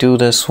start to do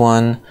this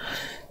one.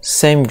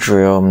 Same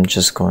drill.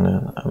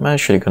 I'm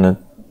actually gonna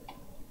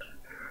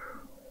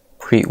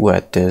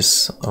pre-wet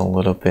this a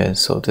little bit.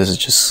 So this is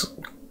just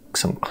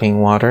some clean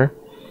water.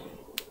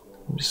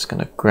 I'm just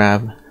gonna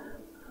grab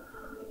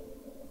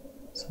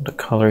some of the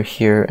color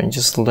here and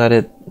just let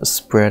it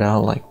spread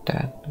out like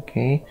that.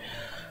 Okay.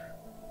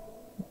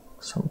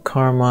 Some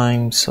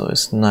carmine, so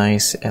it's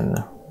nice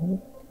and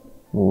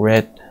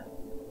red.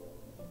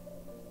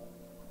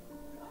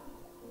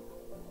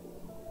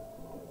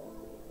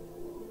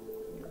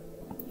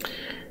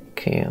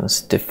 Okay, let's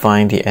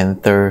define the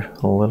anther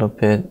a little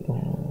bit.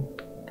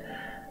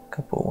 A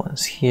couple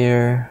ones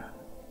here.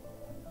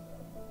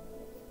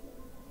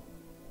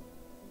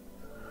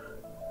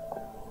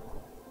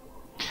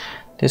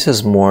 This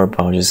is more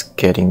about just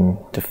getting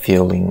the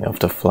feeling of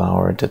the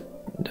flower,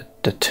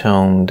 the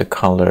tone, the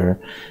color,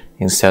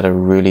 instead of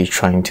really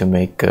trying to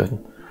make a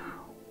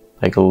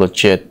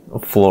legit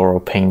floral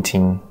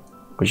painting,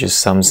 which is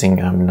something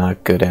I'm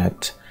not good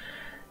at,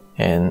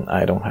 and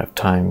I don't have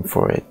time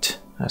for it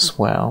as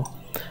well.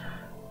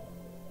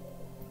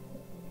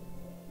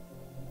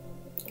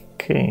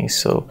 Okay,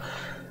 so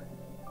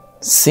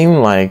seems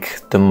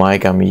like the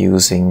mic I'm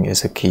using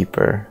is a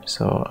keeper,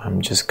 so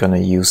I'm just gonna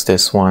use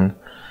this one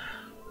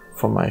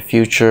for my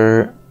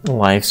future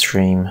live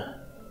stream.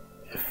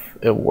 If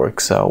it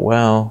works out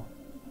well,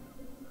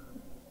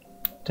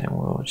 then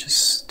we'll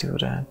just do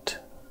that.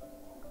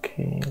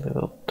 Okay,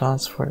 little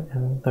dots for the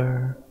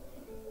anther.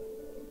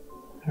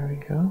 There we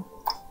go.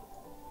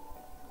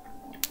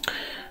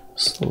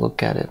 Let's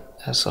look at it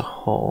as a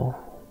whole.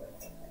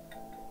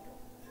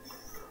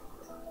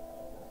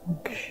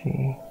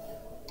 Okay.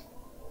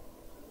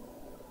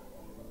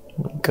 Here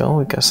we go.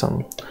 We got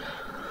some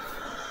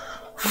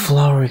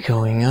flower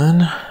going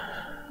on.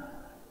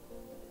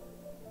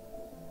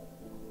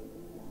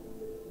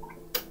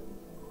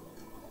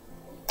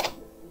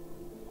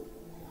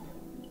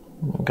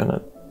 I'm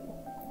gonna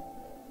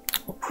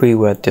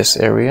pre-wet this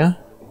area,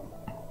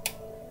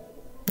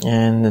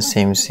 and the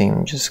same thing,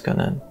 I'm just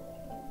gonna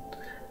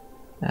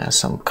add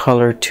some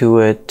color to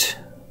it.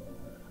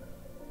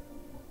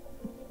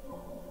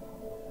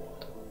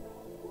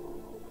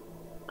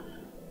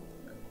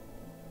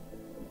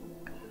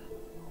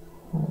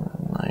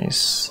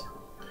 Nice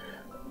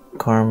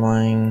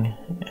carmine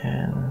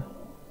and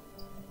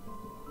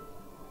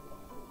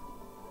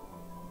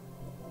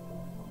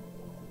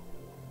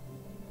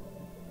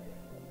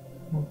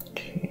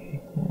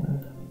okay.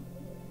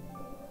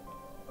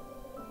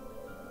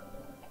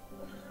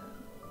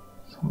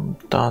 Some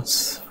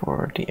dots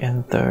for the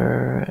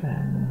anther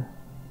and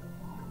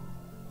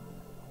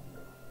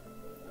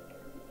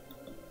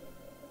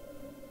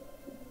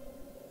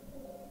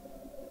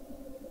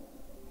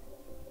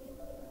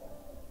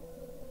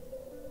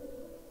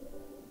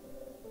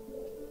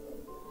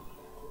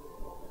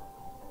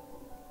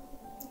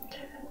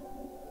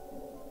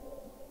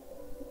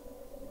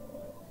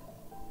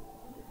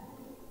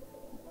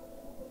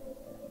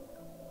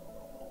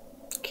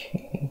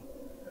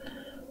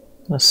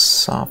let's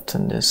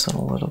soften this a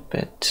little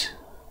bit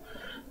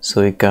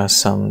so we got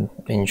some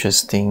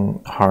interesting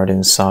hard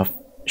and soft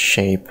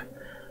shape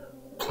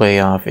play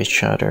off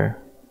each other.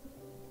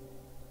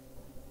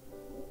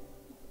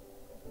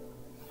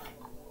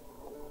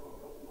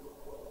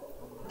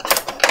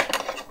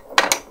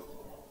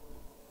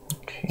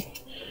 Okay,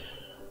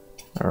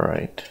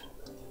 alright,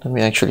 let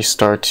me actually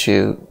start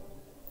to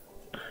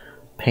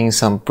paint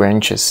some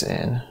branches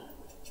in.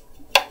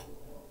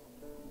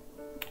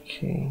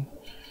 Okay.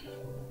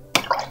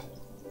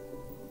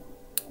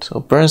 So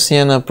burnt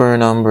sienna,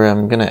 burnt umber,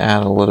 I'm gonna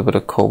add a little bit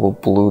of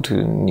cobalt blue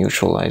to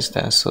neutralize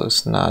that so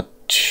it's not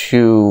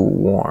too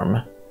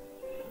warm.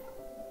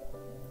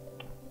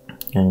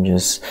 And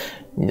just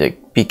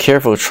like, be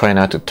careful, try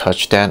not to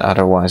touch that,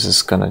 otherwise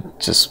it's gonna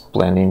just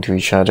blend into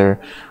each other,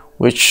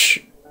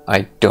 which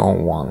I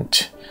don't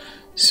want.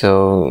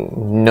 So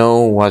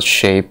know what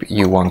shape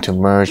you want to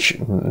merge,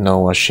 know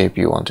what shape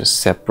you want to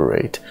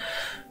separate.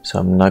 So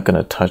I'm not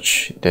gonna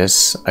touch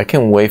this. I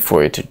can wait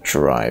for it to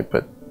dry,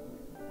 but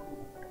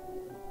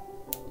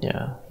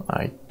yeah,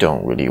 I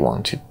don't really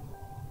want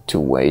to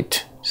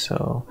wait.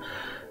 So,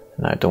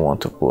 and I don't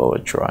want to blow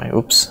it dry.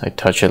 Oops, I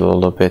touch it a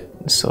little bit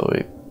so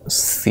it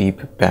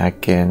seep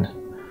back in.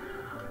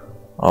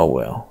 Oh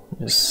well,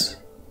 just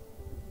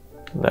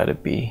let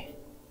it be.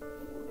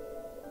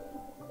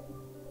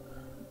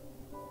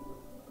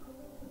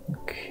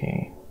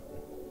 Okay,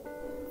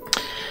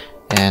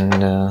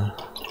 and I'm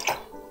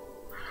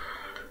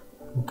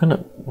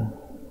gonna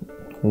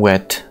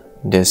wet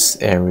this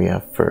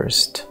area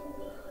first.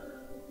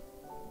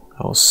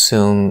 I'll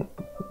soon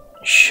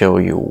show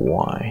you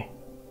why.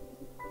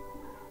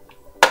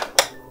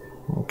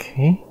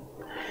 Okay,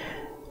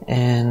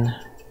 and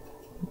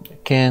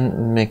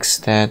again, mix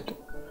that.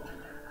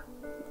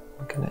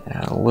 I'm gonna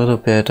add a little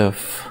bit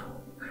of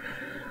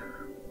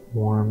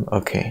warm.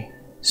 Okay,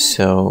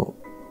 so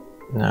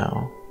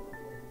now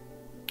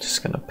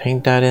just gonna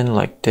paint that in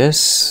like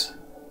this.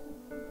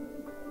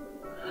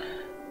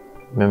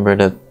 Remember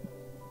the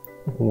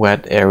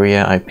wet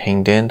area I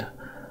painted in?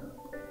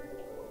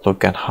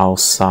 Look at how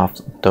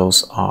soft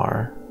those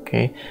are.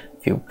 Okay,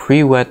 if you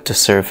pre-wet the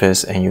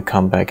surface and you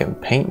come back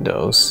and paint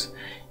those,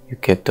 you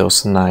get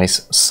those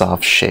nice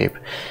soft shape,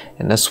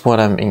 and that's what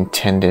I'm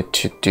intended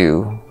to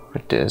do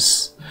with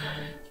this.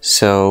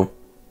 So,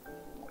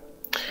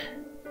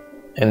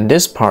 and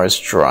this part is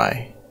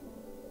dry,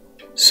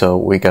 so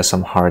we got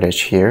some hard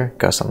edge here,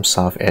 got some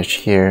soft edge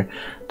here.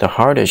 The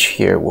hard edge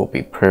here will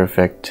be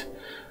perfect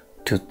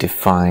to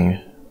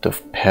define the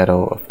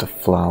petal of the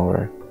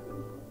flower.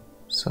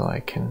 So I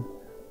can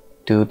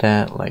do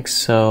that like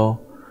so.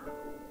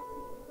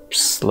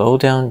 Slow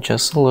down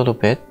just a little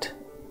bit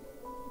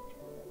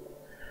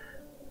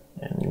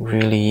and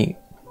really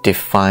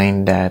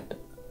define that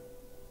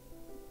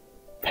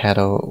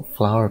petal,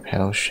 flower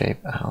petal shape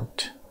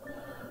out.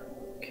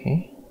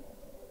 Okay,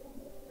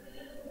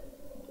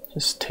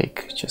 just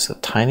take just a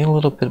tiny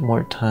little bit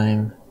more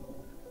time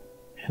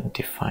and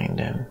define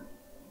them.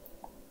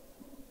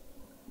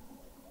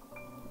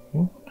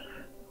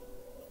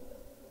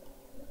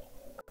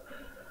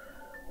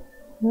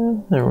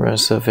 The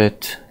rest of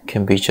it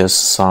can be just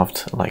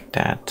soft like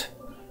that.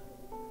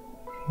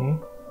 Okay.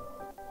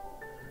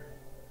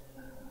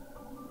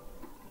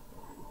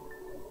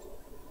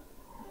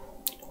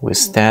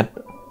 With that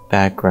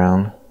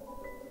background,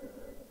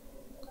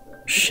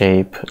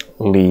 shape,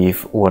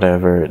 leaf,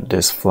 whatever,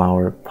 this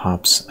flower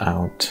pops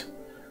out.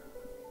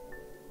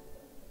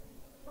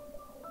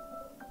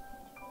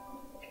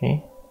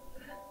 Okay.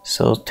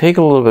 So take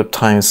a little bit of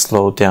time,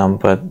 slow down,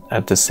 but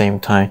at the same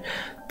time,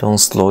 don't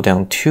slow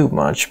down too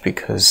much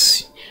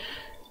because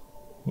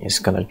it's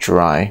gonna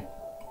dry.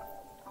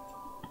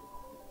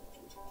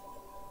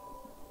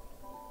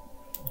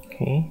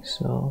 Okay,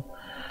 so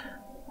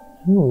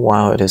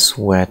while it is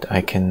wet,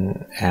 I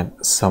can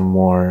add some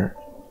more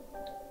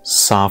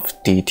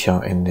soft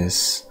detail in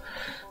this.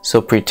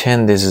 So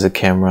pretend this is a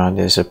camera,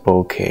 there's a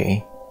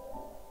bokeh,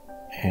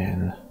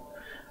 and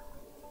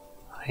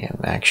I am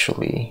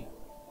actually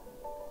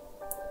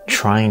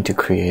trying to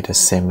create the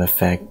same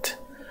effect.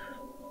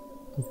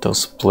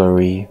 Those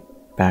blurry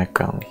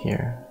background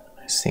here.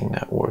 I think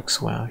that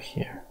works well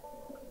here.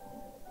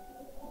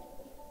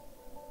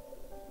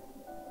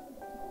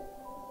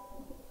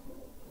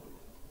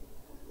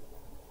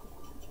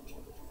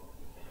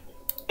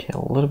 Okay,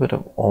 a little bit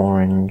of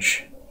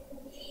orange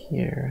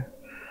here.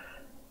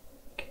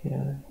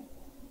 Okay.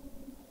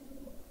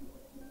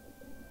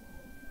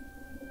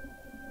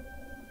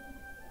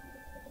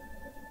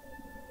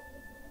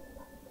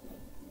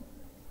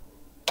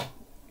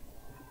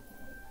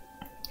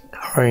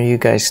 How are you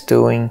guys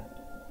doing?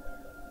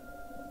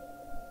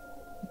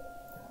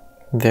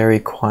 Very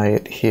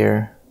quiet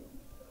here,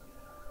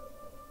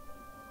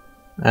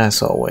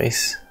 as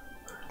always.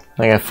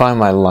 Like, I find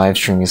my live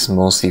stream is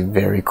mostly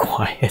very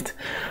quiet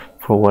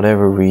for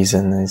whatever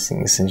reason. I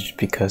think it's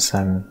because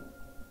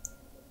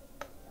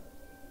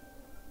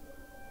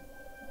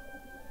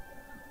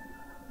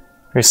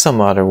there's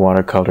some other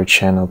watercolor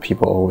channel,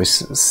 people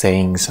always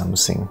saying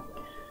something.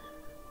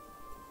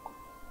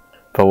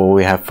 But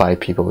we have 5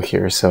 people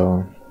here,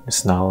 so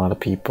it's not a lot of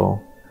people.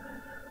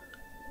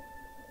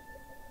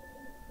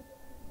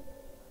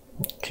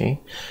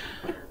 Okay,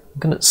 I'm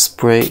gonna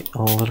spray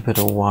a little bit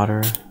of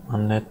water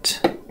on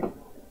it,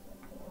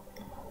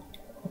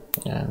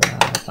 and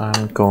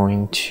I'm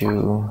going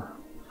to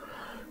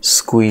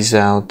squeeze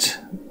out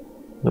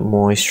the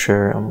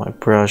moisture on my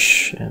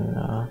brush,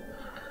 and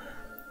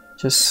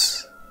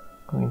just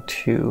going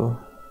to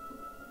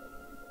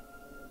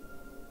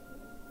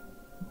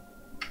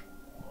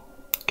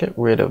get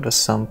rid of the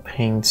sun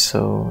paint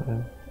so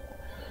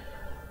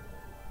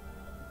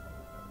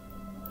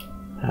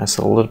it has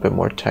a little bit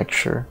more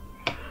texture.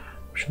 I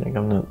think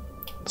I'm gonna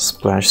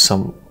splash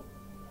some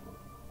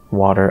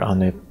water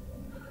on it.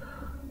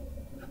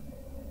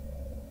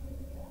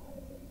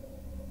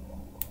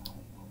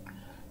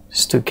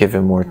 Just to give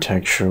it more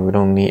texture. We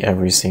don't need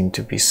everything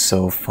to be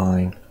so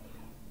fine.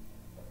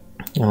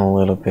 And a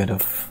little bit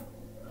of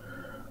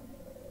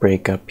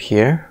break up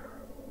here.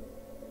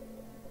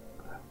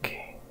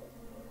 Okay.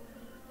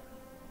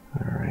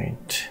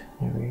 Alright,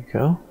 here we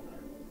go.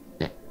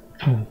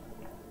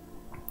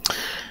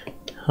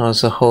 How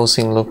does the whole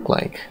thing look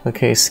like?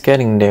 Okay, it's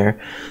getting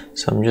there.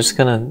 So I'm just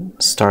gonna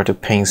start to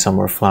paint some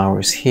more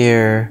flowers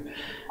here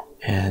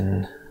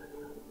and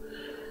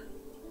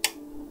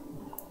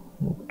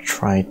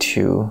try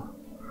to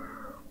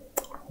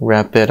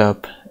wrap it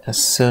up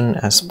as soon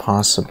as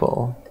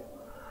possible.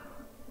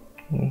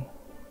 Okay.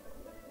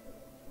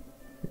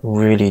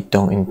 Really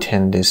don't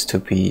intend this to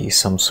be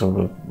some sort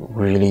of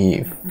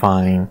really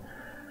fine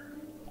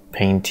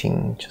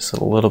painting, just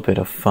a little bit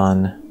of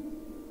fun.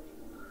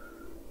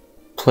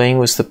 Playing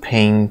with the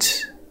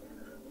paint,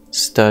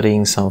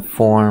 studying some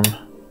form.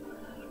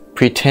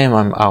 Pretend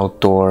I'm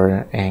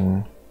outdoor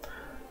and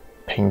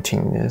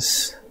painting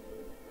this.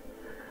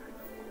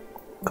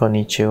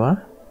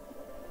 Konnichiwa.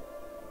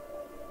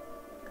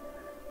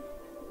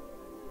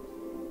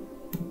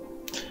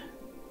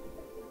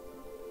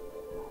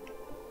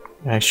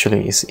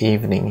 Actually, it's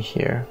evening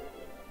here.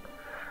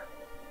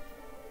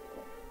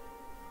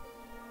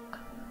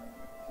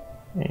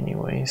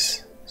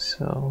 Anyways,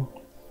 so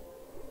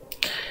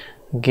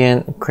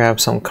again, grab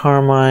some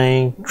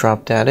carmine,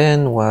 drop that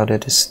in while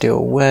it is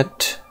still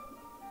wet.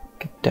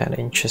 Get that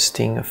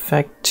interesting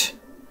effect.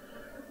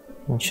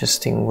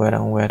 Interesting wet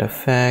on wet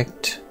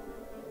effect.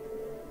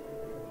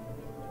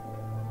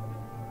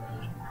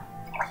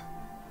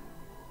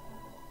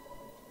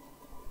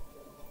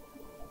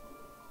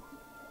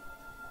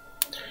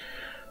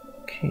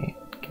 Okay,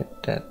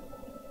 get that.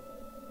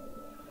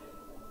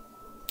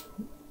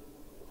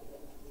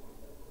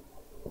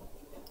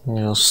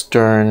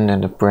 Stern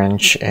and the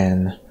branch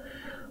end.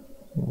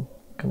 I'm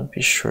gonna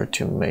be sure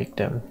to make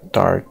them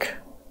dark.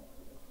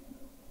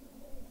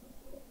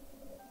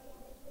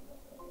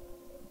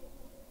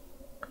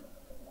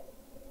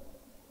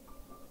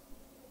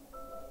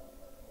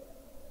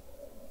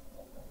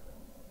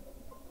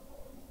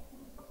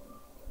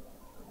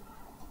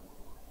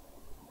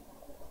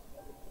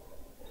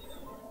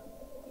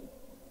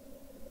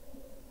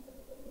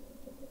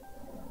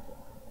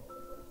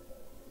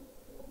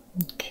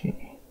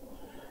 Okay.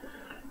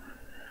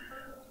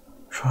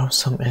 Drop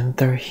some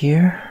enter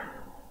here.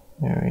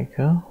 There we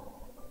go.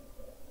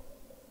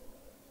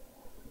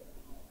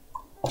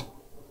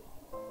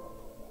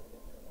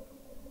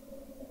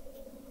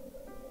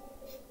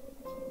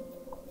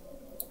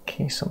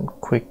 Okay, some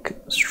quick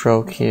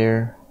stroke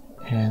here,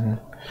 and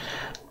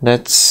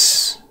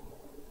let's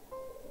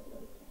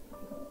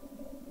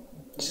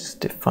just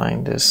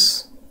define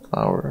this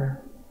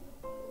flower.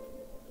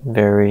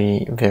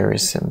 Very, very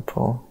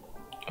simple.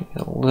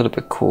 Get a little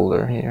bit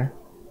cooler here.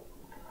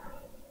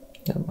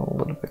 And a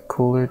little bit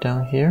cooler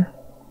down here.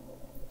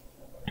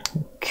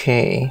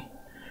 Okay.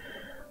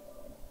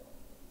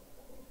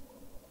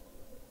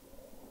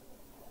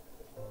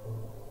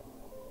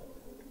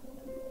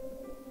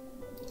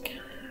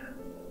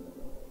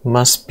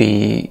 Must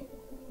be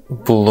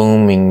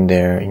blooming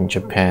there in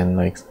Japan.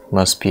 Like,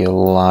 must be a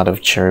lot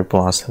of cherry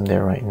blossom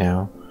there right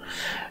now.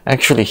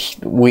 Actually,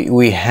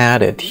 we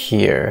had it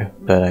here,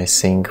 but I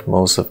think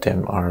most of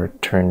them are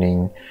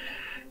turning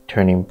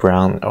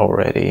brown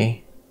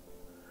already.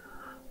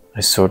 I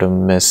sort of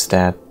missed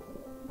that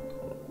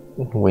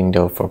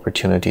window of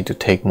opportunity to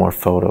take more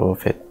photo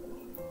of it.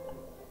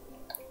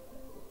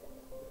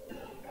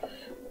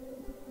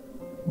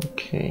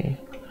 Okay,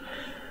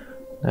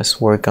 let's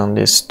work on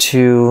this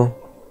too,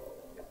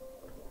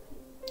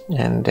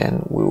 and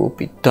then we will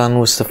be done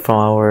with the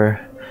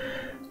flower.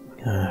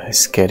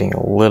 It's getting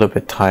a little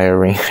bit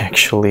tiring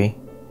actually.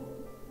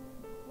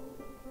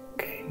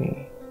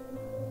 Okay.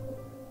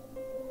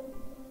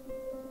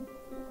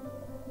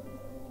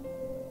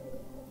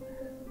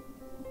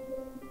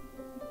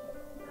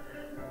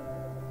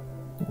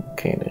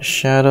 Okay, the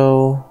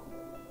shadow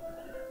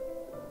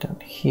down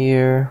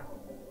here.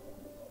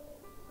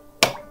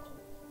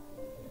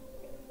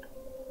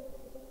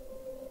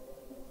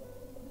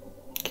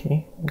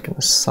 Okay, I'm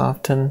gonna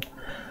soften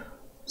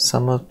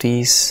some of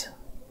these.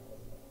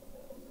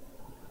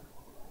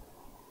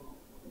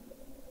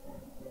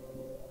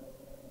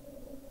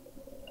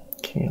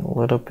 Okay, a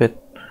little bit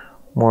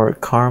more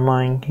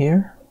carmine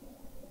here.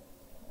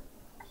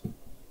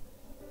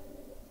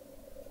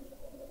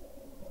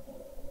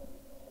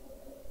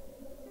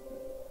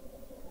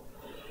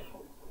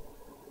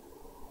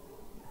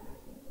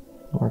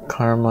 More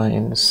carmine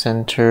in the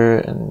center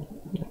and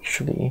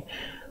actually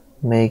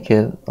make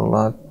it a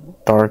lot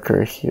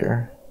darker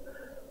here.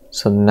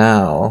 So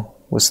now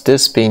with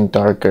this being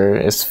darker,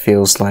 it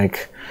feels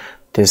like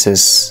this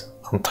is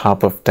on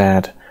top of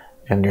that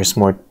and there's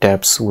more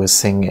depth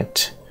within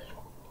it.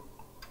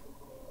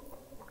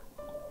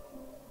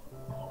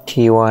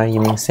 TY, you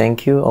mean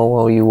thank you? Oh,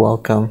 well, you're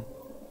welcome.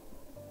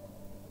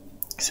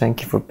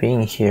 Thank you for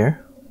being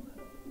here.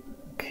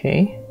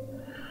 Okay,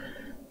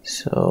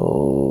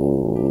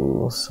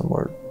 so some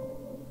more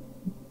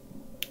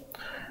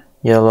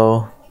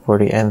yellow for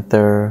the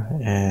anther,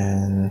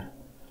 and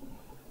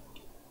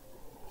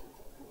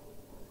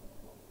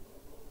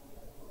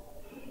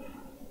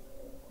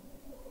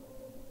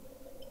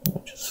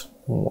just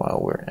while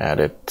we're at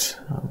it,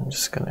 I'm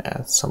just gonna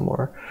add some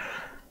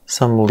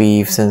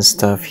leaves and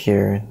stuff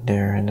here and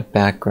there in the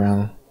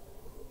background.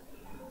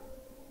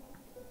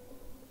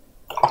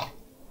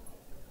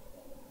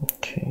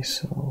 Okay,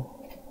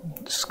 so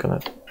I'm just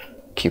gonna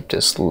keep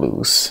this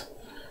loose.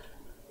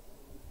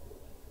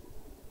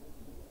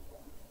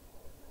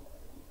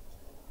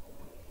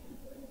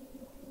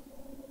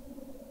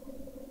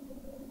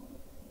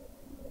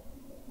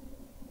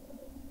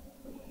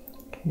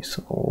 Okay,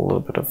 so a little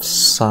bit of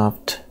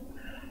soft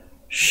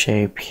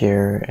shape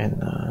here,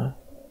 and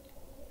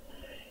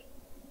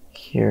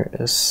here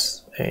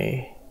is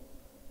a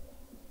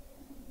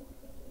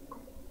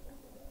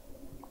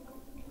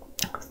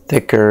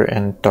thicker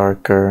and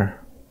darker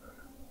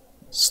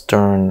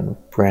stern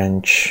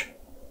branch.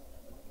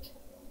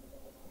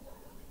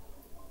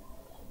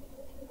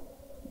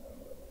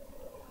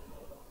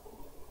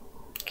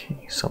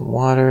 Okay, some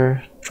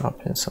water,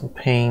 drop in some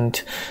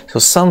paint. So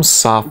some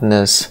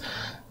softness,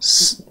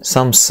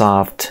 some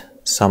soft,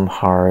 some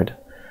hard,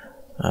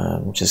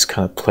 just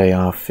kind of play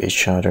off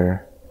each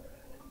other.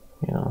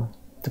 You know,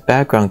 the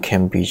background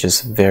can be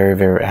just very,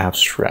 very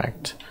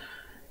abstract.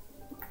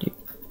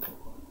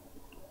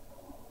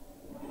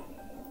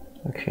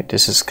 Okay,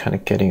 this is kind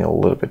of getting a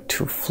little bit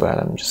too flat.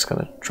 I'm just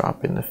gonna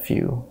drop in a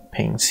few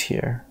paints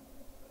here.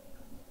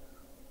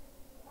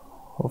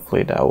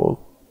 Hopefully that will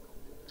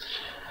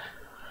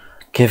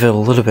give it a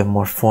little bit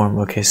more form.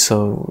 Okay,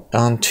 so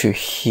onto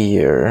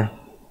here,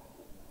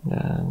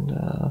 and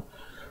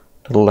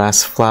the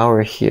last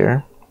flower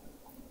here.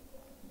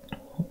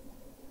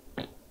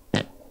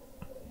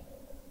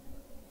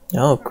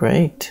 Oh,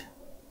 great!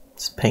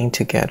 Let's paint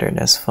together.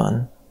 That's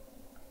fun.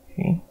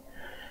 Okay.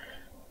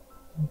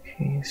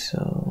 Okay,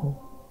 so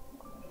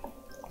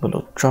a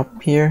little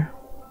drop here,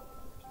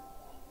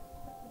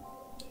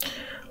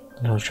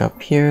 little drop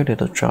here,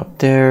 little drop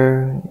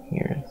there,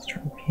 here,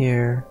 drop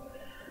here.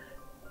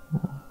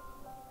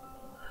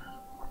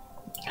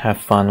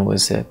 Have fun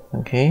with it,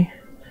 okay?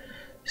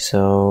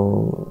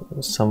 So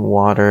some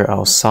water,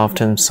 I'll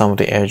soften some of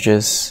the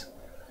edges,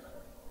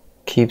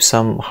 keep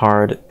some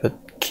hard,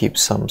 but keep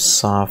some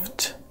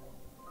soft,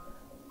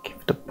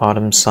 keep the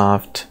bottom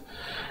soft,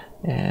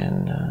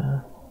 and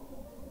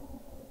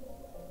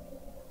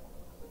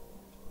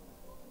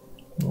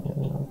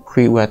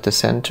pre-wet the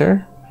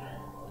center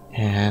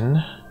and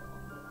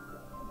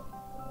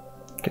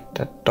get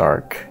that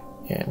dark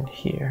in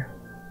here.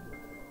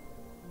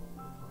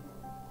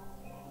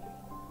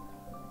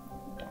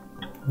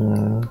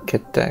 And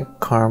get that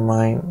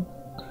carmine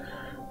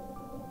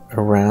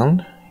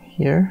around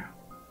here,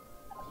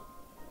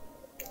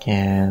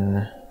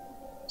 and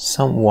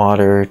some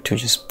water to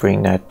just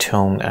bring that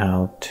tone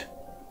out.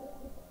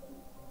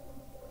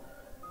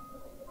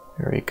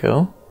 There we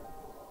go.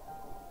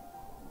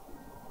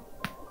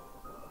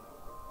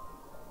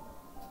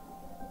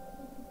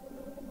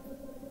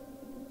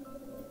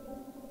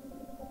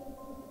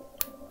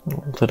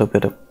 A little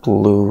bit of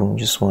blue.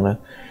 Just want to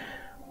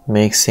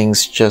make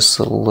things just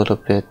a little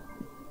bit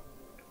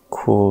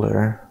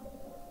cooler.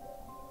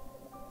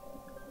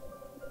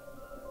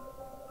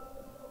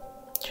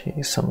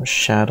 Okay, some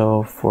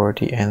shadow for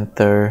the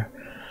anther.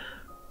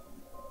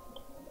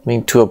 I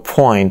mean, to a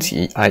point,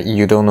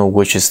 you don't know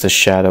which is the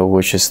shadow,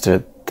 which is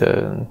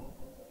the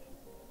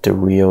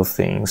real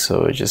thing,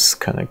 so it just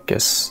kind of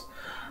gets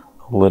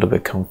a little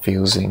bit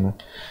confusing.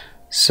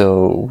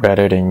 So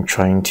rather than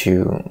trying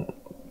to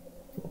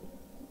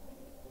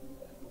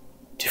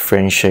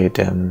differentiate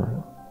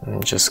them,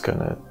 I'm just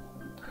gonna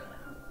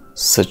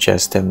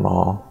suggest them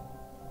all.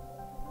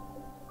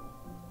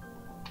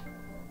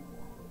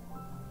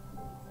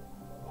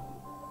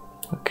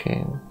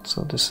 Okay,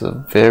 so this is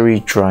a very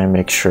dry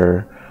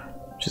mixture.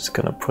 Just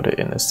gonna put it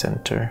in the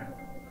center.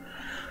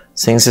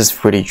 Since it's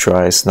pretty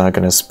dry, it's not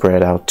gonna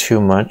spread out too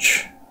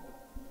much.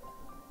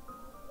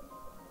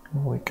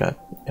 We got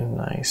a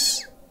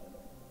nice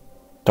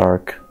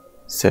dark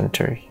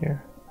center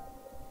here.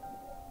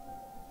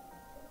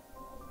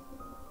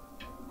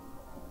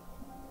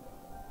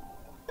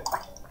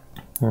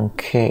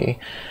 Okay.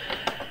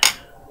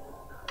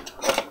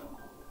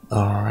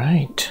 All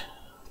right.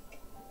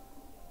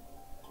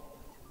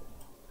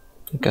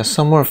 We got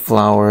some more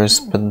flowers,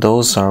 but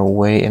those are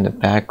way in the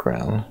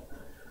background.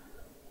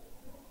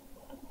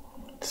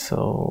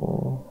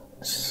 So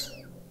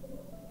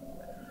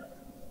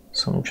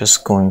I'm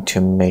just going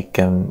to make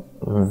them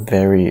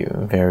very,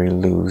 very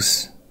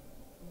loose.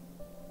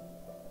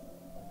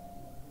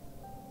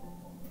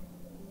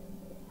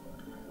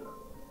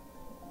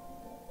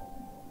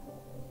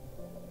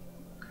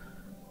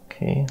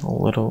 Okay, a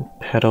little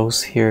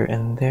petals here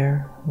and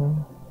there.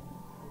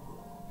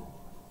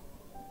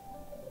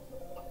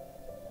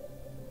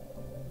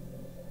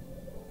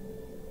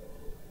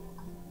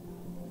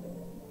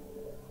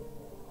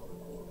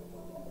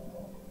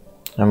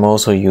 I'm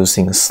also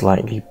using a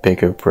slightly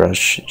bigger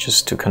brush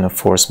just to kind of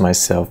force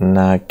myself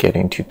not get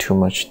into too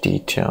much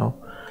detail.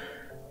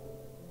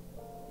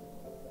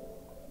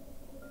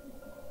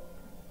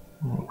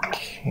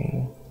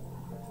 Okay.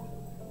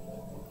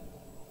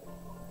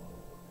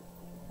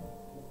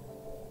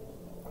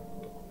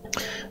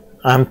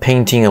 I'm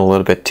painting a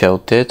little bit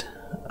tilted.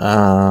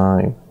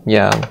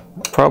 Yeah,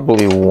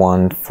 probably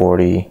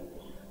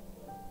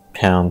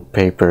 140-pound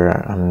paper.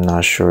 I'm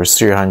not sure.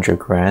 300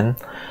 gram.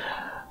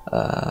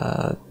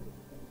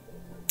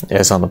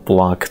 Is on the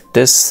block.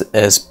 This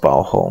is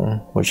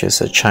Baohong, which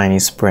is a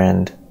Chinese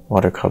brand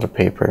watercolor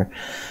paper.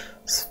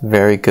 It's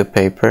very good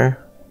paper.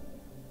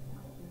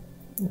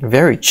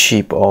 Very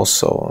cheap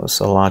also. It's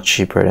a lot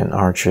cheaper than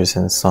Arches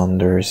and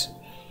Saunders,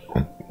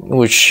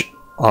 which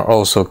are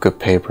also good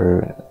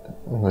paper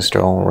with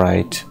their own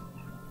right.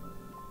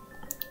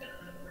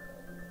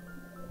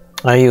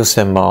 I use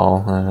them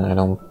all.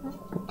 I'm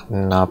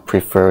not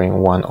preferring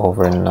one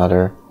over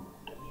another.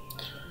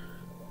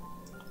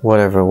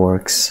 Whatever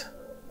works.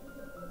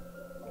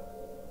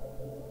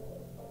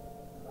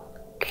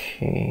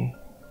 Okay.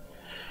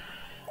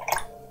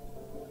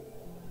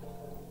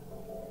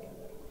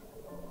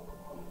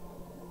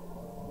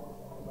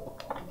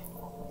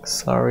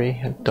 Sorry,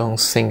 I don't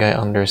think I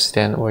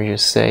understand what you're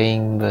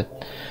saying,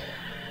 but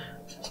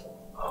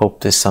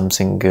hope there's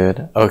something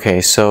good.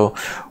 Okay, so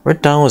we're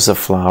done with the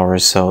flower.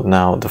 So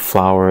now the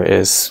flower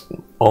is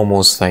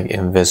almost like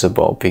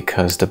invisible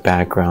because the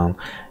background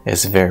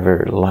is very,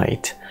 very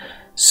light.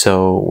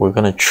 So we're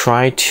gonna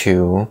try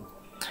to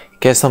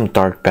get some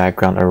dark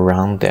background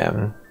around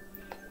them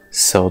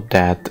so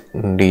that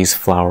these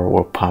flowers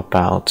will pop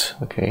out.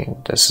 Okay,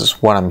 this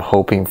is what I'm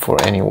hoping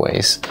for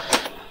anyways.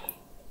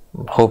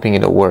 I'm hoping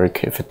it'll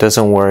work. If it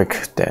doesn't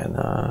work, then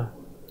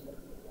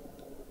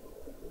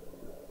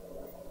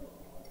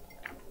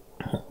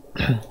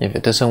if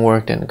it doesn't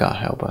work, then God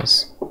help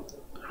us.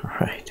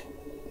 Alright.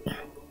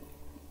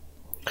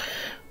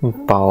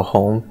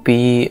 Baohong,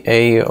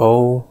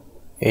 B-A-O-H-O-N-G.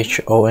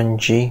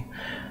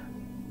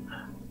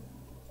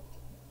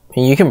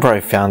 You can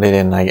probably find it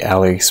in like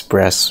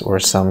AliExpress or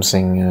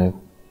something.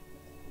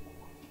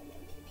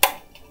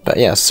 But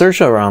yeah, search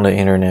around the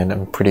internet.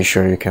 I'm pretty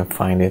sure you can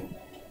find it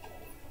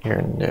here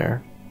and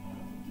there.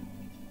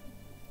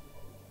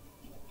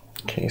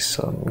 Okay,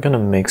 so I'm gonna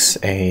mix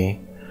a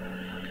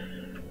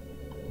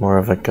more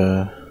of like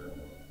a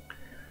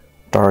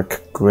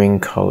dark green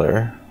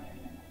color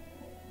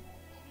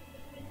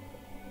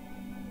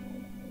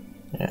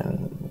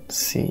and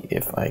see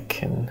if I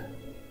can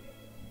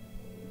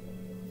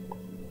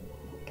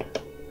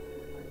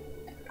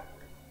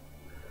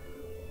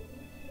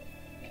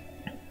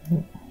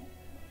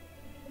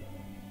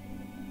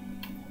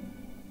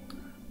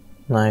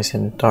nice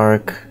and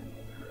dark.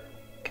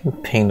 Can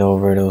paint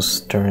over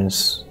those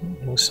turns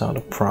without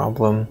a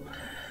problem.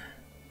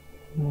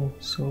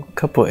 So a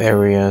couple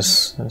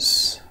areas.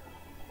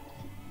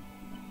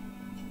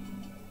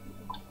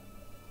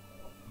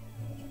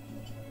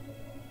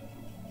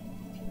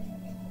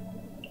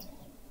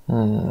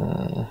 Okay.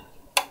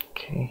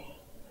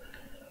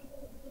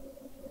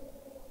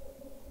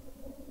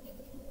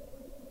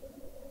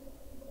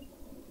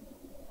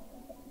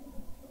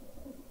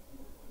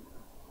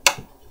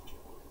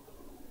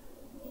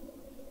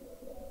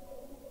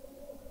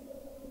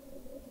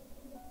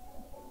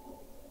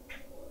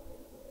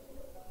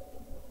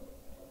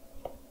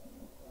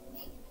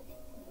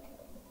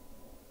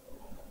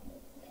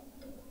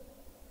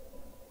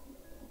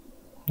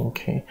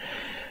 Okay,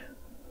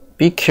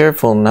 be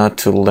careful not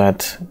to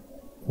let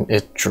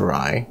it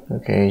dry.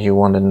 Okay, you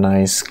want a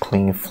nice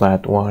clean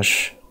flat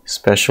wash,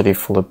 especially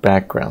for the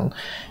background.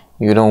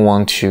 You don't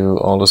want to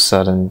all of a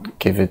sudden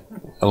give it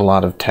a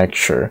lot of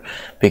texture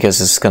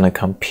because it's gonna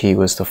compete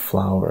with the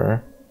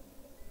flower.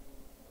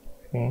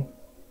 Okay,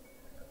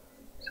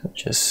 so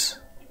just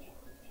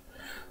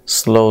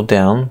slow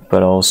down,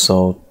 but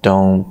also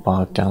don't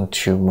bog down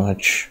too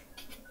much.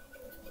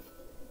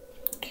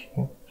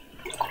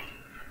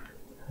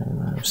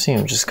 I'm seeing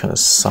I'm just kind of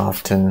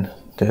soften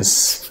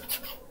this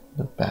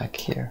the back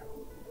here.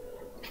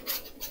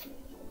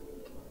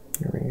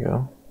 Here we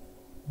go.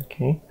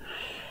 Okay.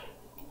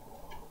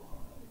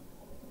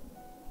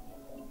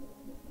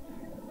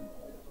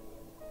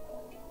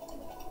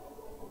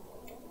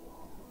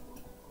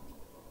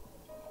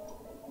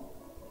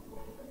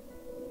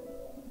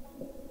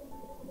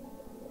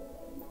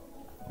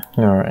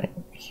 All right.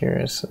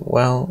 Here's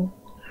well.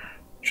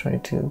 Try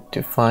to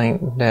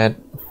define that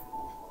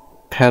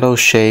petal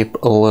shape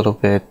a little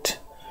bit.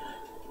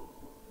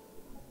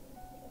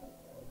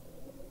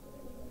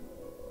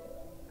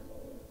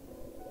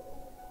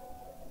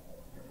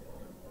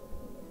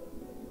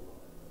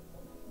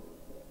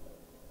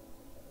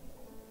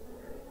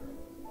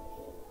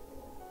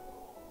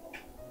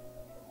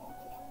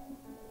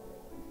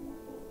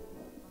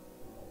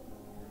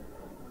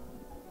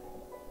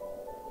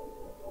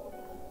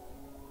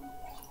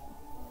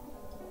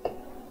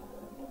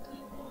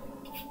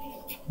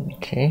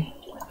 Okay.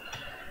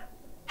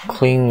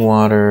 Clean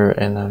water,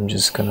 and I'm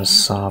just gonna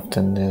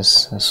soften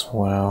this as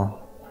well.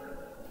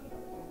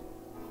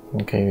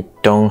 Okay, you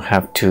don't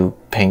have to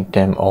paint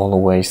them all the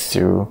way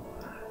through.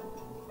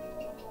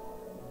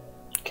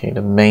 Okay,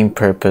 the main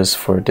purpose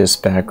for this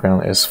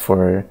background is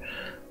for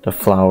the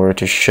flower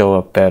to show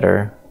up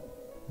better.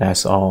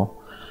 That's all.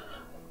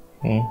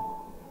 Okay.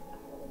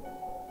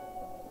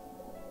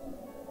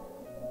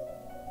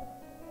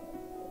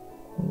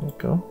 There we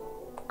go.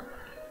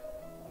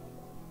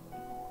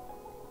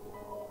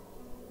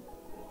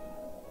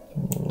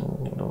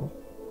 Little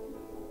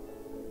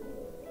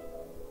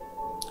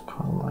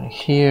comma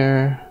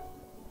here.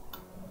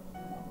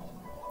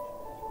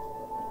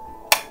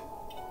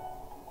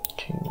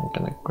 Okay, I'm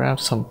gonna grab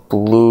some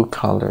blue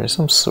color,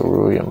 some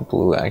cerulean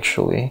blue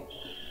actually,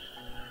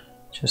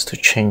 just to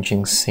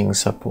changing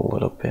things up a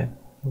little bit.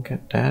 Look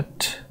at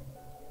that.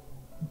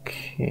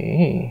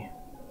 Okay.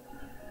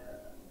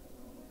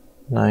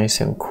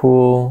 Nice and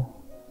cool.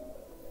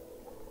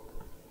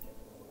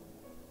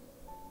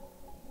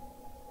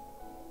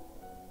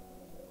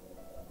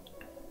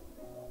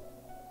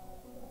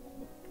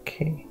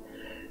 Okay,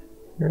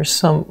 there's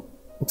some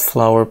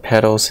flower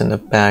petals in the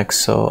back,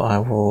 so I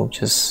will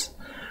just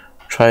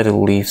try to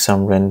leave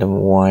some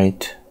random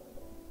white.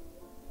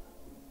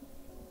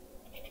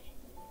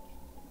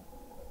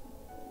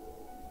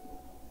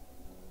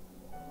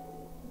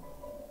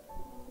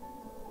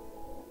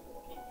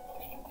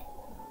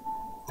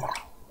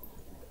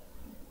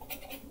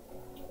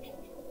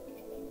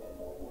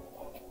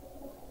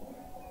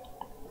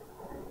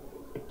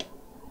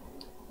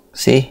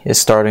 See, it's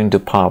starting to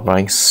pop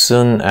right as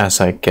soon as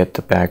I get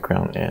the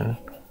background in.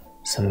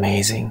 It's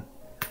amazing.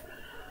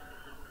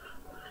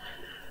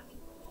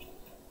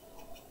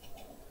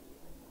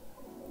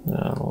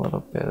 A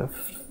little bit of...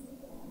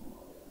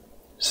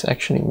 Let's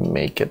actually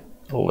make it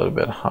a little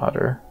bit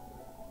hotter.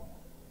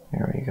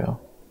 There we go.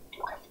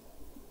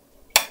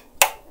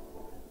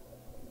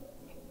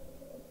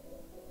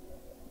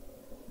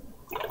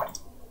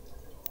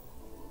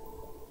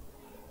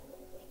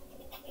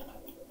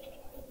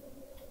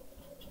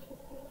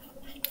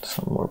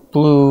 Some more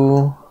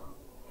blue.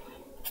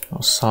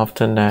 I'll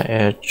soften that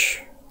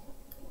edge.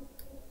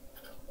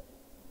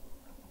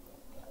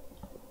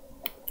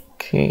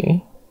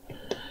 Okay.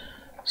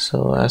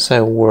 So as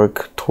I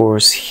work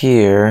towards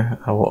here,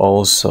 I will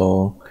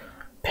also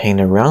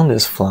paint around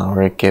this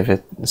flower, give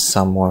it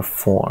some more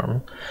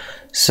form.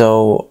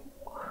 So,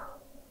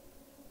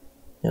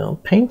 you know,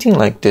 painting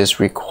like this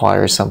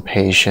requires some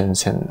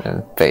patience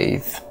and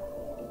faith.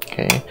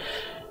 Okay.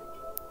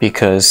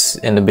 Because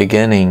in the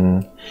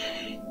beginning,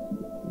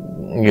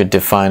 you're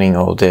defining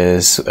all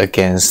this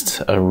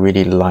against a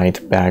really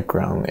light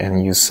background,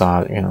 and you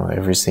saw, you know,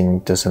 everything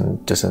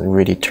doesn't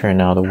really turn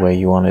out the way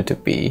you want it to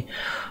be.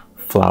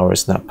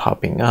 Flowers not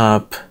popping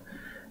up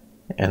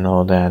and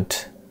all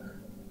that.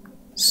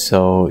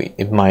 So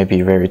it might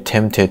be very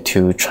tempted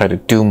to try to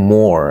do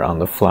more on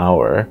the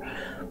flower,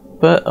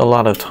 but a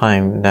lot of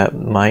time that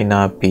might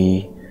not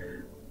be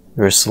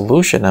your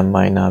solution. That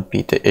might not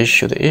be the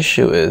issue. The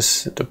issue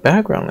is the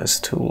background is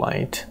too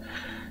light.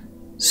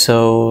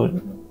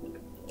 So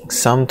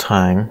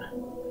sometime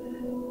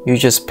you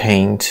just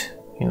paint,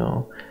 you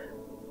know,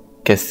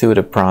 get through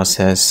the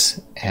process,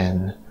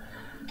 and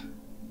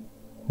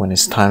when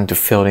it's time to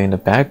fill in the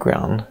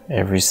background,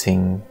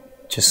 everything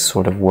just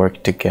sort of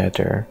work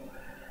together,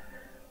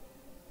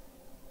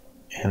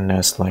 and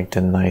that's like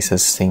the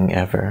nicest thing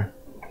ever,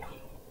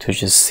 to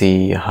just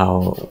see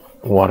how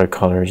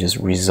watercolor just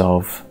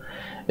resolve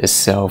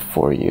itself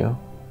for you.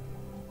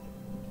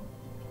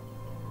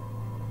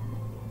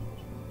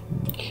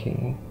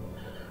 Okay.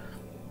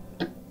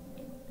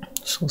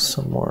 So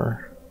some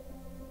more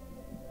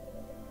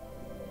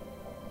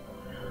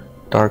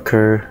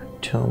darker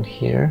tone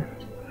here.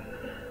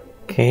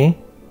 Okay,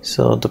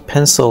 so the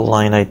pencil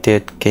line I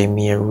did gave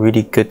me a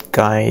really good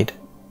guide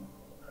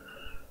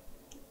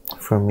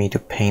for me to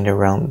paint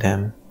around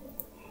them.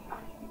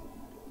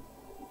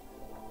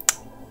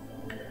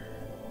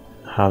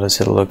 How does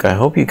it look? I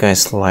hope you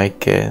guys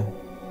like it.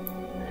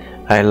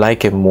 I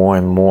like it more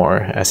and more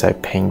as I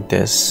paint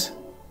this.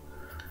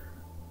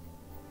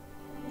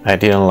 I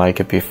didn't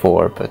like it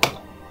before, but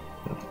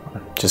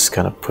I'm just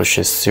gonna push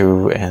it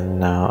through, and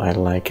now I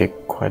like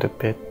it quite a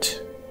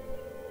bit.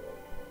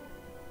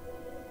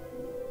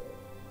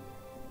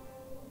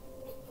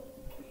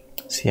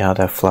 See how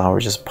that flower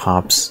just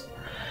pops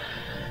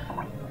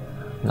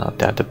now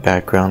that the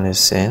background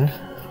is in.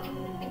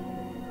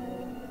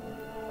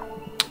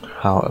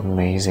 How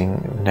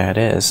amazing that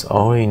is.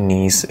 All it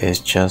needs is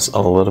just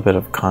a little bit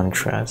of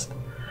contrast.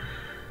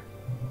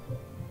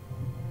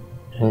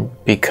 And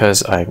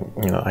because I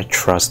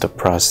trust the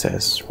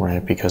process,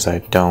 right? Because I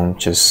don't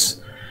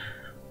just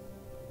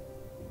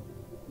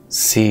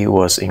see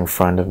what's in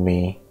front of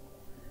me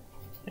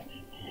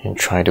and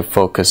try to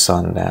focus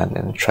on that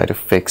and try to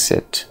fix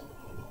it.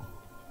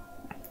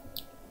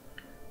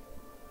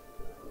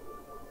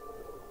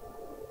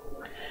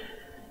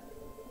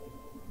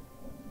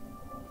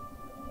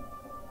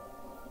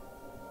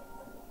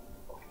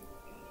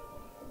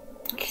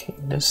 Okay,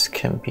 this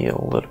can be a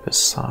little bit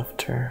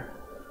softer.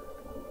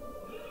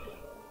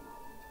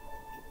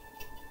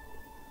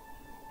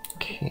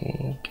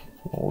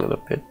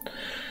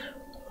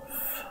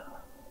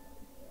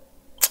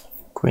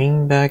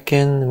 green back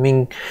in. I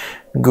mean,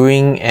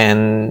 green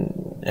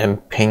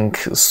and pink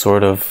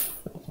sort of,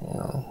 you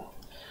know,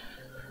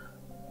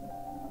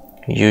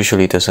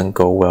 usually doesn't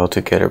go well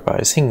together, but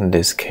I think in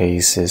this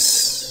case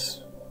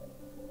is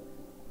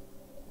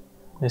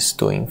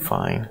doing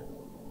fine.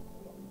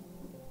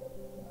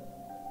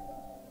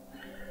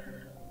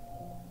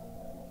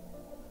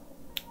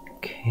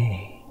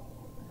 Okay.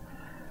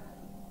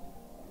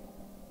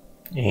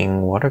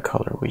 In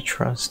watercolor we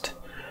trust.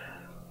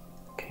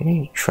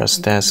 Okay,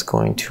 trust that's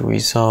going to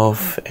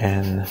resolve,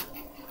 and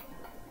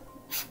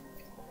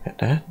look at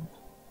that.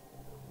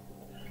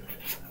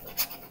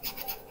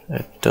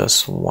 It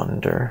does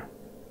wonder.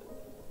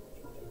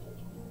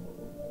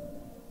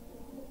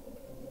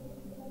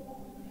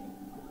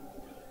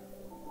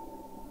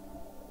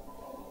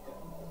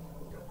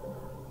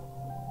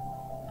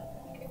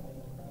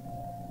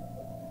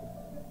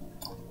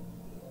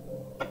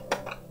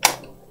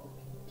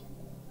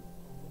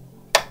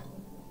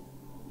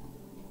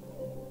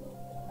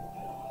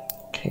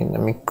 Okay,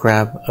 let me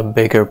grab a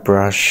bigger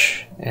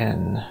brush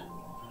and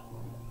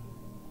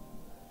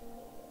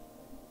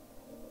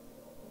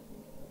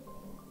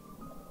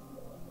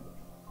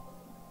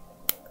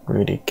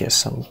really get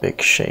some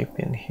big shape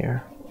in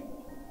here.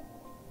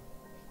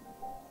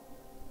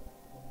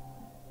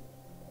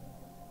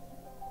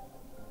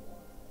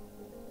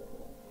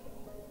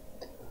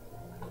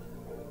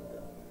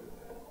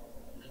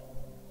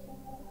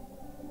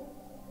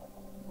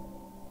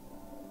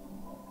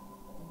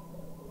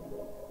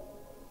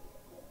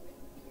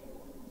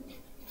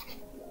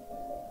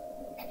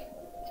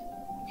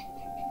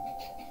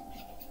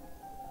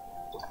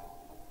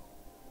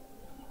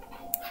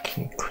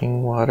 Okay,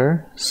 clean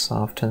water,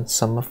 soften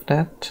some of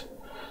that.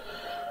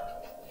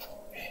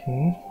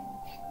 Okay,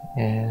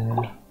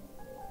 and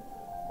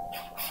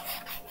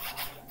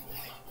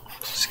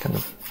just gonna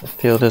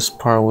fill this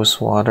part with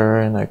water,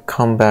 and I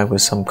come back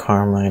with some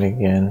carmine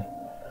again.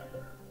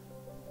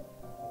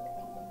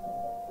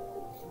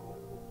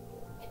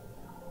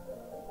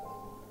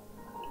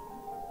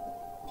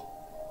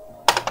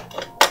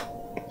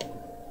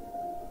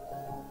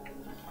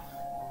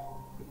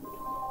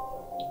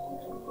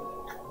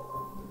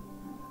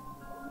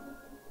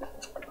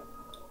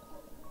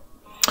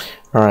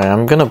 Alright,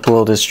 I'm gonna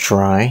blow this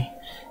dry,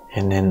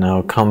 and then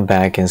I'll come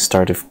back and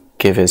start to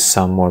give it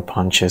some more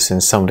punches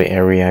in some of the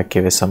area,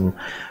 give it some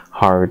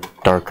hard,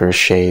 darker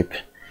shape,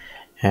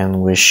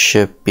 and we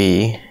should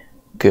be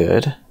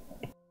good.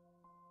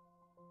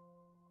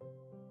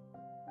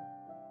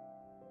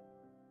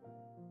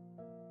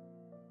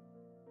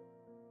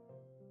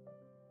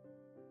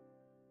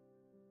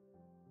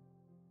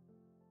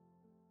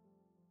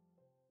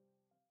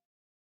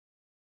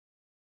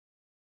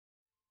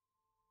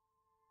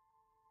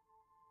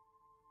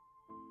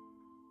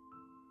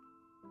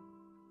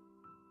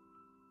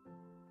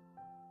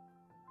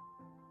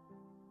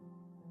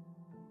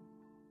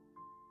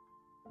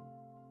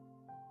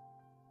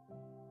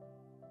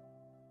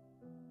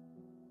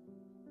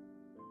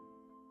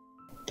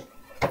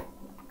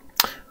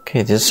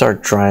 Okay, these are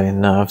dried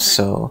enough,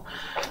 so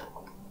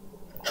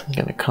I'm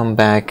gonna come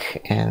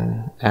back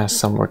and add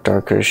some more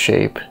darker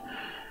shape.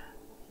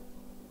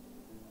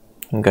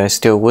 You guys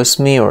still with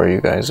me, or you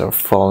guys are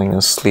falling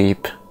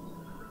asleep?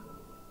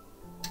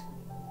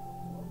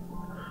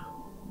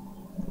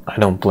 I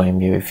don't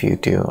blame you if you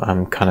do.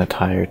 I'm kind of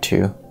tired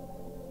too.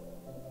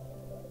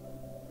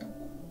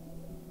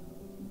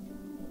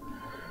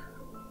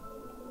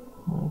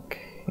 Okay.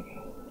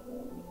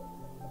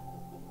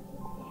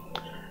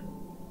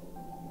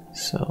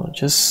 So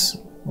just,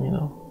 you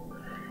know,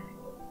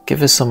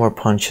 give it some more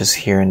punches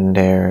here and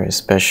there,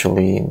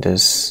 especially in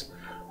this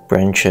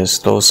branches.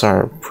 Those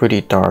are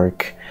pretty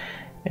dark,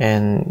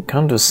 and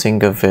come to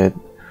think of it,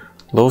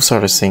 those are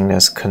the things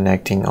that's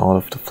connecting all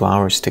of the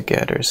flowers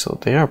together, so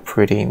they are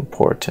pretty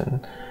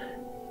important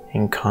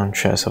in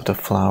contrast of the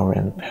flower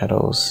and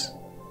petals.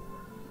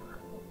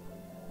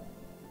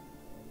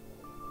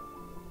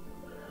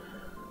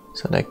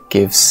 So that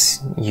gives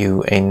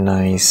you a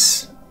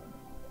nice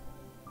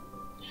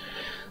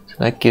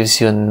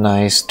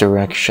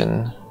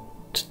direction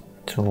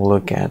to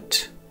look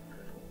at.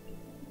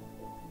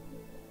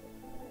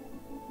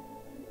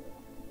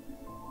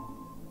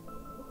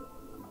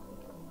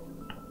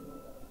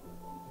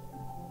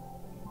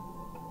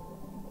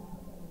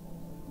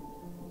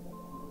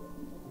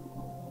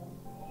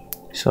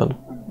 So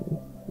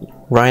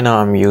right now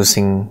I'm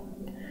using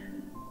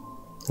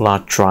a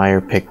lot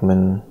drier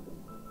pigment,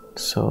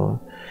 so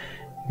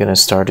you're gonna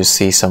start to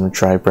see some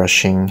dry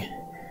brushing,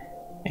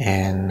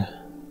 and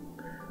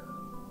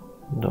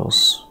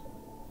those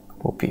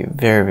will be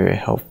very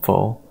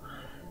helpful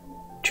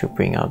to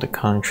bring out the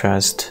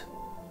contrast,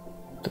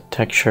 the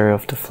texture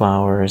of the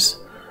flowers.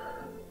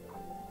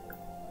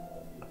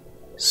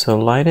 So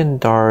light and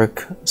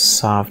dark,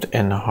 soft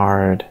and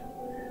hard,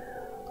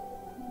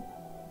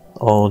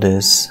 all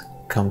this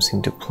comes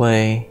into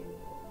play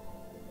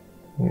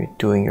when you're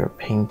doing your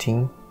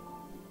painting.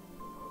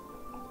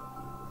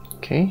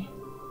 Okay,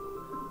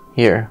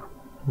 here,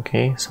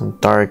 okay, some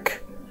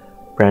dark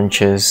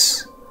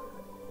branches,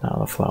 Now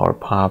the flower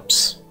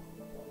pops.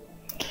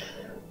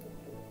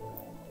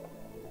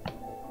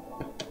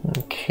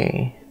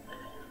 Okay,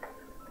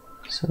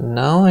 so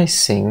now I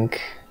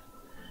think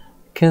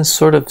we can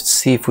sort of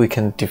see if we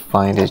can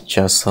define it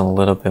just a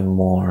little bit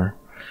more.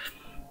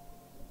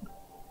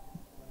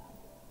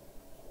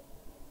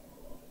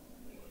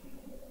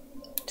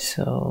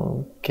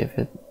 So give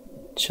it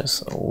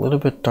just a little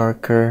bit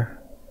darker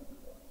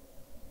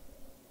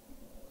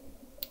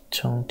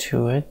tone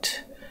to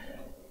it,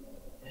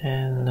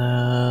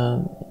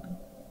 and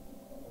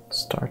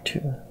start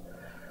to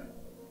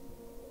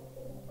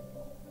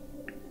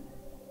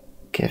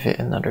give it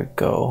another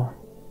go.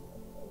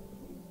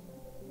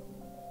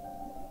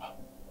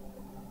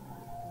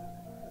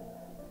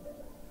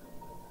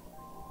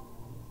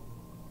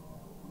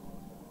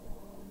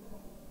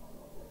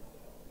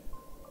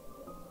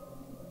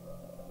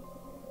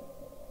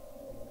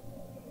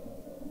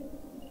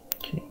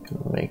 Okay,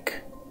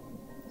 make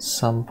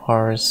some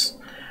parts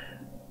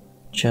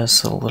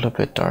just a little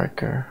bit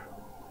darker.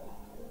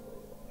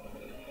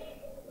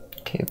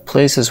 Okay,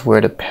 places where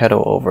the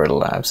petal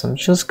overlaps, I'm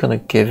just gonna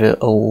give it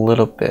a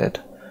little bit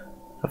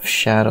of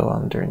shadow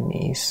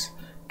underneath.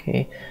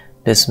 Okay,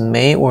 this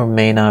may or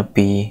may not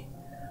be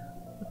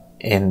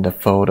in the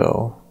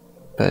photo,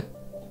 but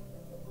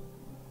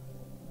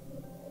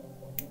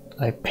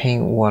I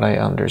paint what I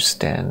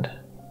understand.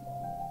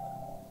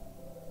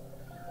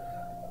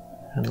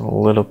 And a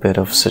little bit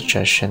of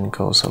suggestion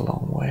goes a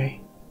long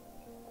way.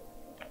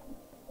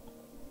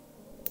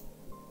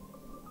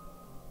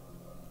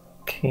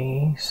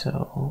 Okay,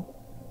 so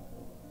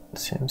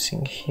same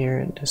thing here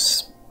in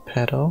this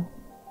petal.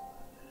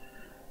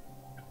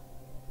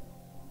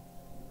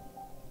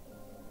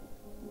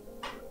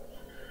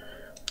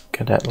 Look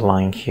at that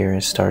line here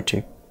and start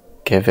to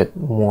give it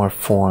more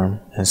form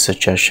and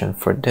suggestion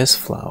for this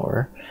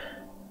flower.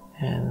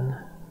 And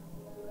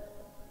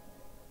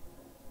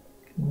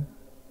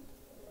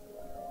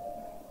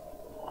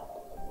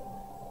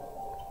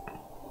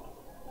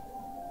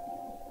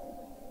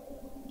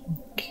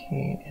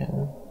okay,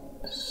 and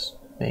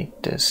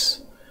make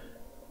this,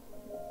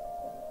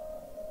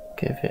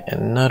 give it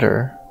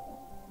another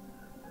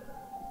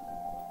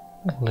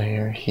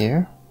layer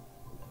here,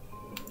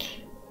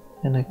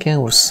 and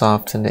again we'll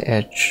soften the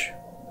edge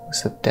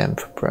with a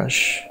damp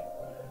brush.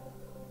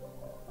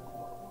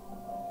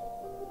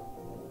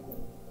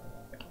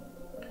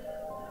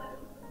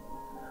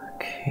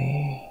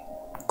 Okay,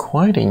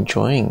 quite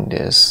enjoying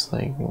this.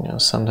 Like, you know,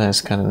 sometimes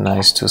it's kind of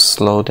nice to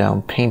slow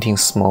down painting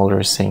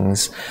smaller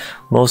things.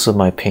 Most of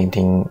my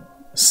painting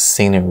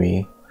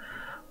scenery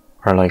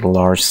are like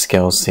large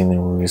scale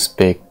sceneries,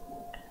 big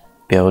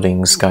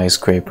buildings,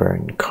 skyscraper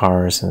and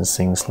cars and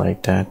things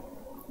like that,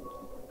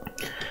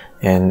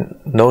 and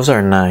those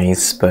are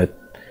nice, but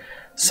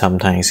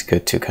sometimes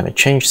good to kind of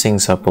change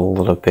things up a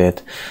little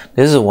bit.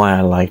 This is why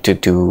I like to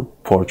do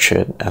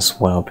portrait as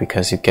well,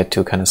 because you get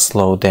to kind of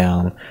slow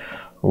down,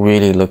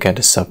 really look at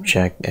the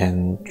subject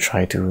and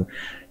try to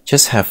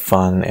just have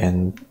fun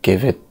and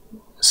give it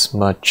as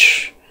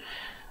much,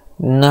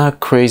 not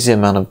crazy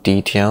amount of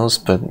details,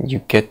 but you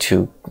get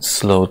to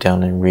slow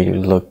down and really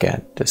look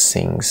at the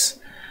things,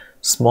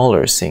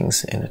 smaller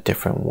things, in a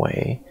different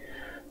way.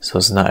 So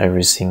it's not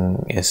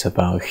everything is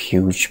about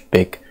huge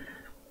big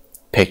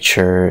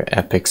picture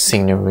epic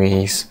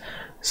sceneries.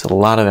 It's a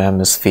lot of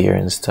atmosphere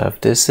and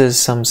stuff. This is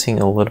something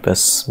a little bit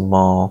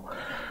small.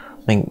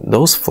 I mean,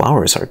 those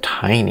flowers are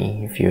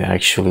tiny. If you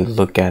actually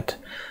look at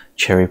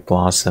cherry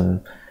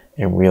blossom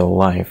in real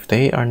life,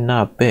 they are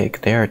not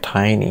big, they are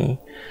tiny.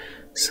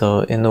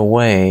 So in a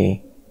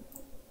way,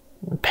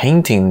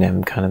 painting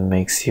them kind of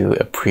makes you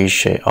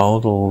appreciate all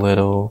the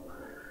little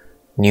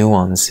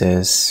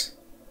nuances,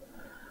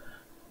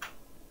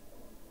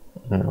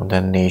 you know,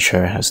 that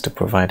nature has to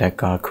provide, that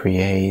God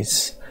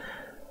creates,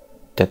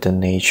 that the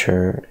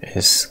nature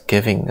is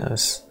giving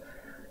us,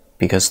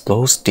 because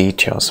those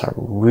details are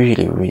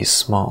really, really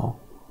small.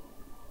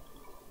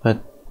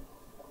 But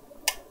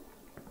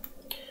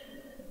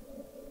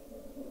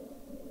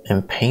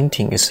and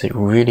painting is a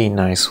really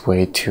nice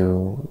way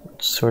to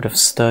sort of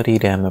study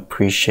them,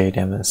 appreciate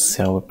them, and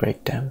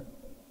celebrate them.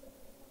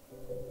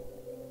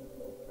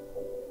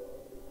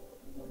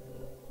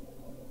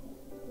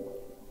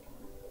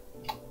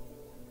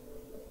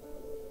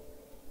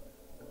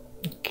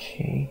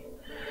 Okay.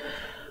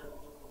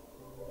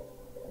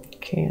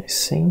 Okay, I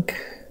think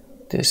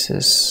this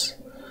is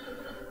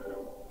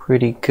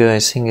pretty good. I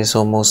think it's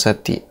almost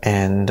at the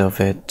end of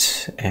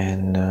it,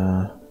 and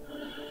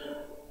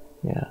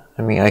yeah,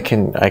 I mean, I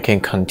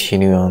can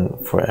continue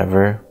on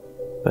forever,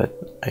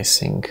 but I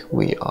think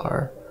we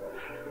are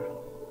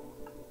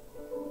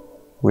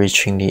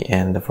reaching the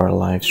end of our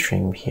live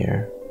stream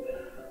here.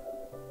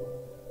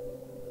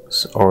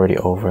 It's already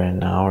over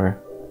an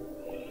hour.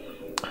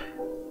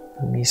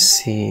 Let me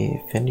see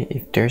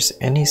if there's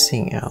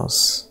anything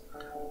else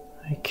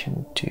I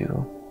can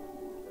do.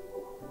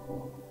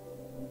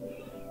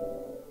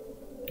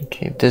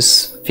 Okay,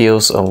 this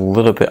feels a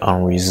little bit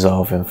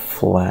unresolved and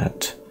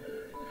flat.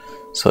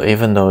 So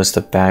even though it's the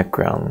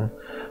background,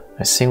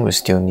 I think we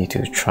still need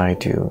to try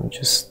to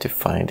just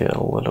define it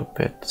a little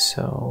bit,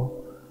 so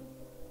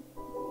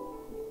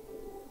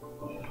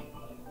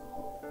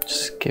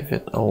just give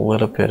it a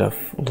little bit of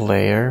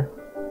layer.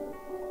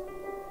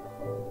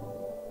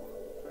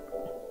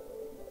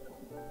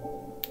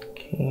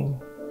 Okay,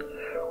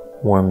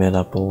 warm it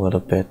up a little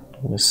bit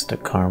with the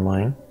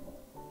carmine.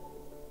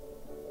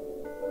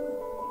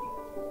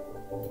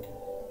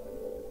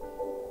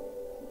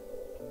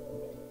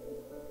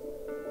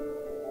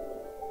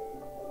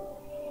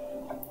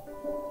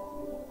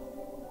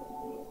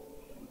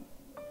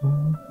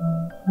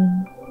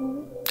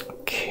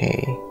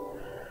 Okay.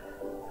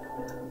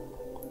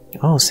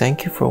 Oh,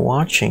 thank you for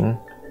watching.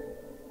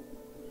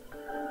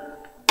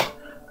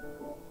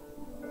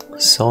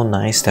 So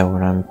nice that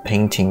when I'm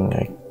painting,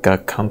 I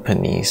got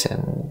companies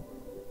and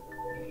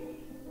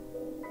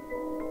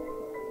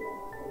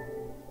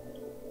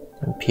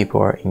people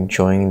are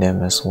enjoying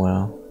them as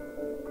well.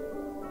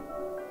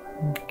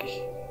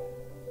 Okay.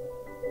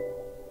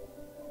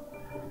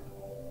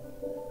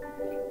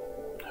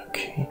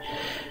 Okay.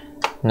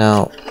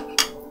 Now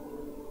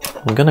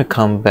I'm gonna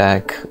come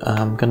back.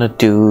 I'm gonna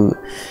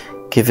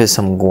give it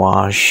some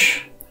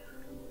gouache.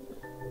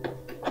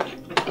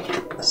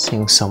 I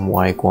think some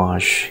white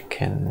gouache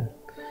can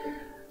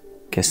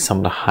get some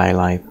of the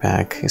highlight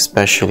back,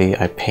 especially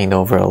I paint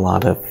over a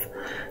lot of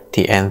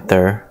the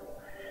anther.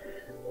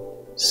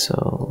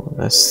 So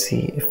let's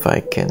see if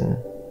I can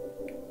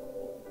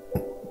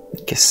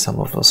get some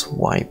of those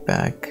white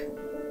back.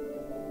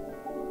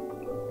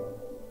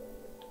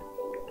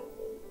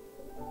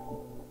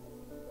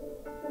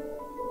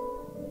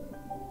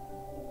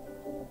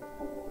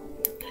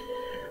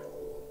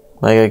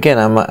 Like again,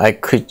 I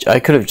could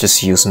have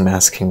just used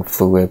masking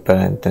fluid,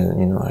 but then,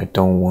 you know, I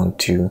don't want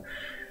to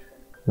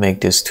make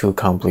this too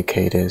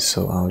complicated,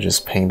 so I'll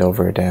just paint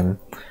over them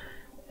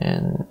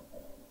and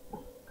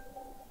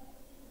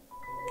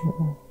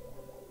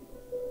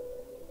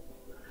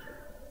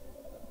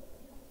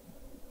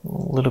a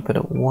little bit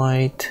of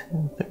white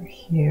over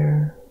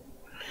here.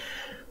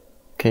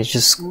 Okay,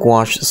 just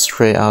gouache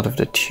straight out of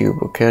the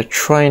tube. Okay,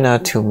 try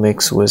not to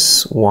mix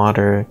with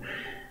water.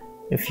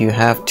 If you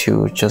have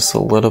to, just a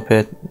little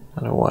bit,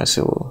 otherwise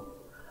you'll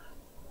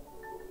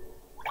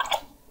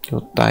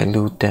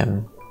dilute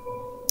them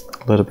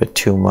a little bit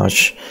too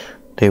much.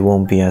 They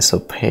won't be as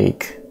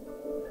opaque,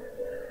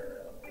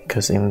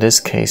 because in this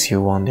case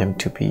you want them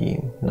to be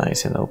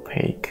nice and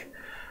opaque.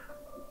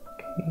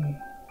 Okay.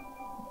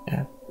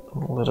 Add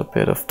a little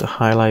bit of the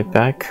highlight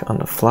back on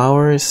the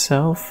flower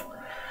itself.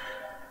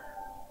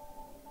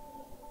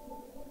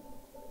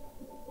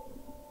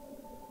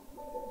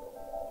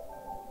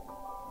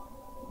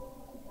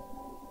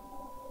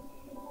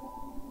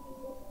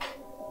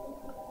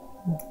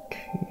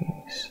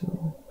 Okay,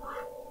 so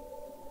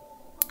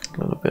a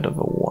little bit of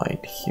a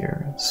white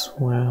here as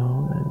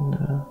well, and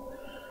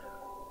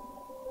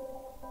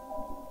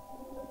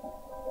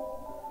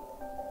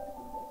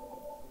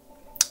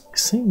I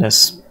think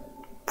that's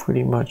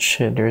pretty much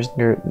it.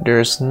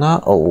 There's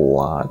not a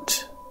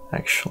lot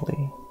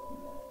actually,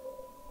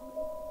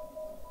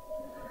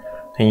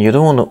 and you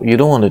don't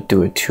want to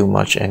do it too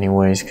much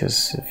anyways,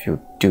 because if you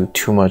do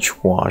too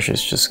much wash,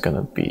 it's just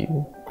gonna be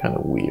kind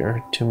of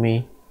weird to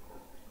me.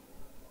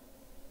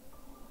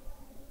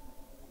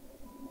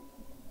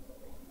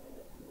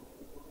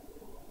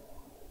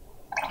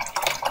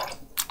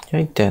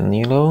 Okay,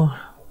 Danilo,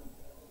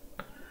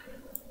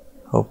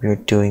 hope you're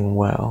doing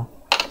well.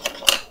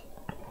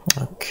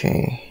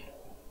 Okay.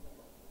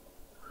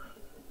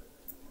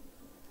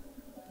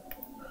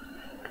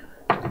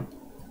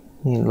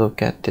 Let me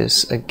look at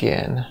this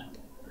again.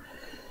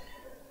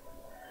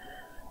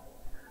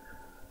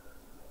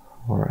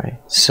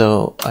 Alright,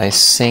 so I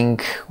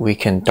think we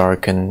can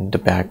darken the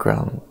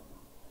background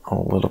a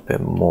little bit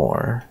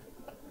more.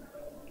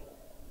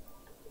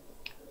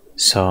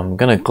 So I'm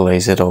gonna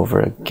glaze it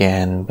over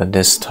again, but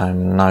this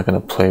time I'm not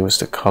gonna play with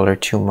the color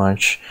too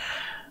much.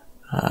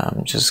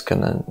 I'm just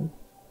gonna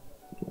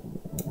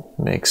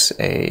mix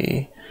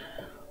a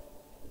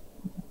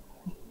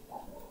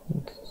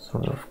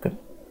sort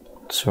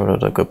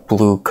of like a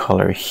blue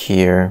color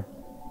here.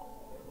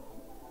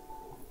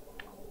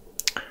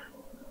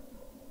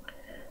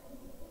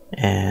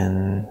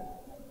 And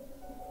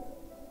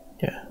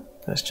yeah,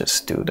 let's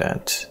just do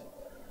that.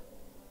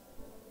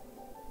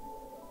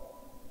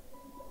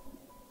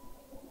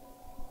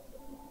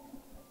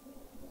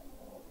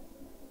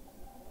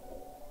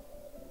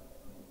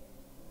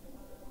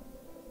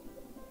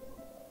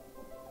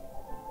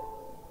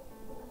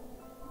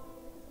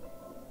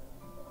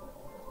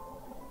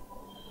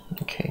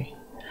 Okay,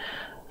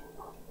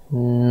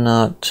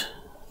 not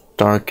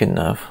dark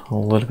enough, a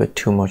little bit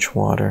too much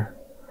water.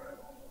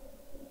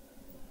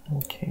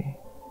 Okay.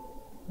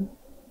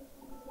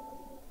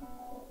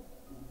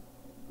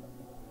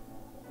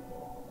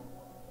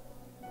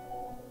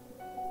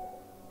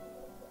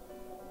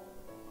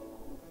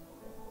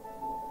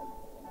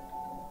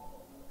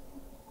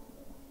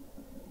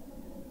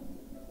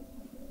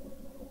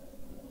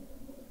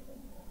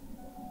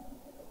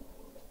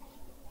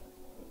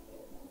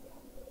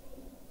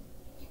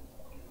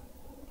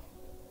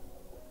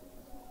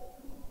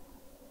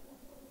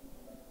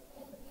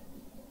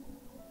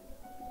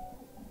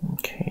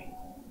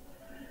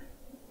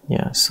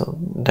 yeah, so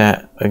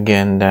that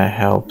again, that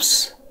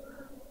helps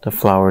the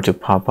flower to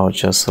pop out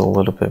just a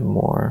little bit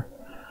more.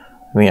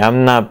 I mean,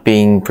 I'm not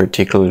being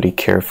particularly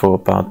careful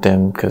about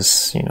them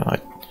because, you know, I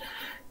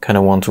kind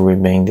of want to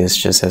remain this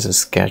just as a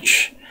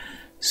sketch.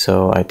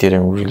 So I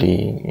didn't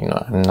really, you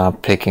know, I'm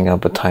not picking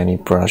up a tiny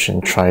brush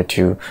and try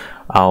to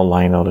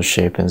outline all the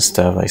shape and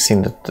stuff. I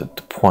think that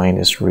the point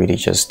is really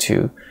just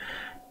to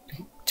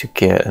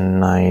get a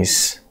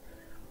nice,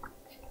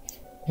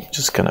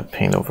 just gonna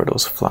paint over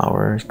those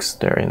flowers because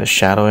they're in the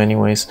shadow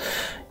anyways.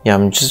 Yeah,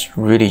 I'm just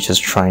really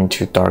just trying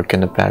to darken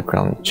the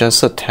background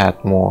just a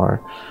tad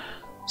more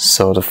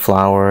so the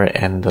flower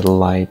and the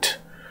light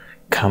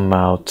come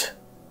out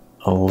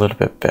a little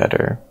bit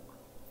better,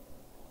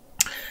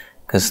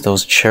 because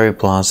those cherry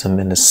blossom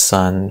in the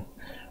sun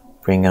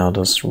bring out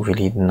those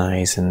really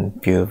nice and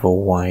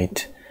beautiful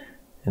white,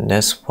 and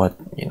that's what,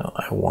 you know,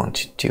 I want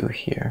to do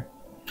here.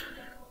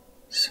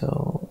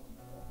 So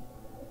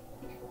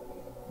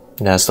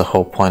that's the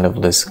whole point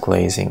of this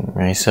glazing,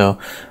 right? So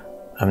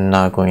I'm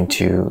not going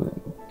to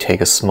take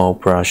a small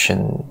brush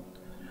and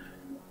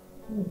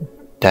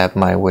dab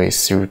my way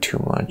through too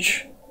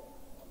much.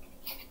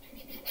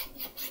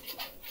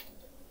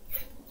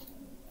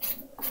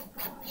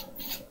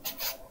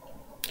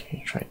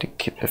 Okay, try to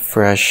keep it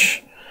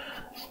fresh.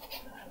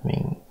 I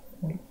mean,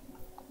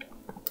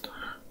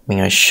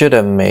 I should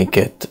have made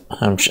it.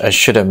 I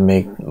should have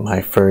made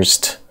my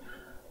first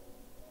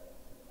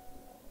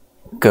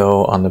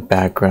go on the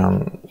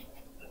background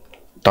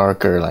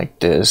darker like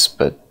this,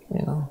 but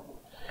you know,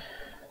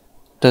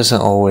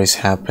 doesn't always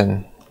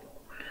happen.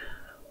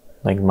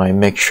 Like my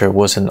mixture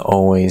wasn't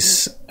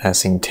always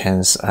as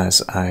intense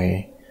as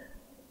I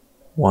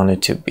want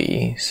it to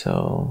be,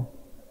 so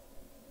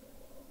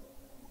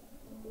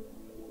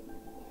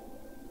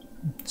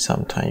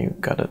sometimes you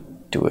gotta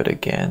do it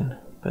again.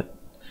 But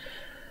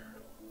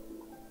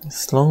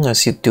as long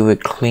as you do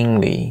it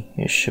cleanly,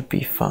 it should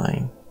be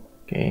fine.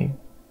 Okay,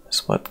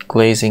 that's what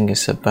glazing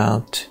is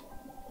about.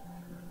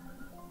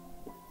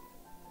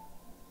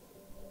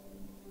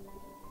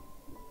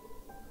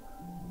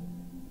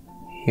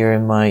 Here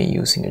am I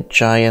using a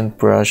giant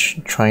brush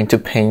trying to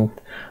paint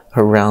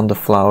around the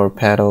flower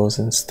petals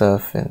and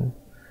stuff,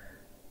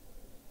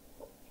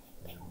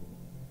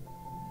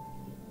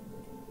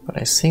 but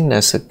I think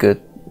that's a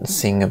good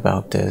thing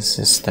about this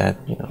is that,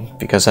 you know,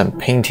 because I'm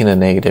painting a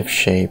negative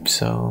shape,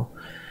 so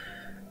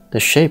the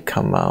shape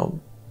come out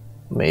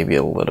maybe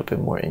a little bit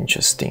more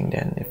interesting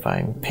than if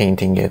I'm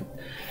painting it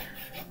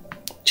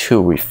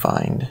too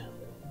refined.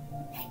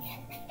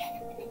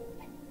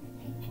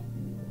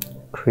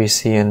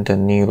 Chrissy and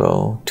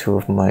Danilo, two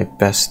of my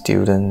best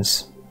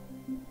students.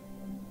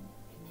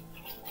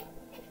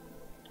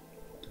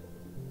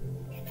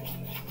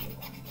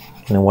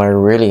 And what I'm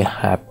really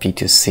happy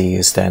to see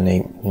is that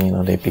they, you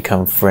know, they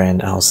become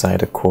friends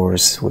outside the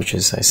course, which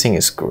is, I think,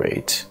 is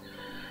great.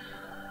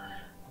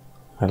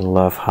 I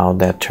love how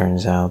that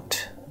turns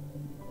out.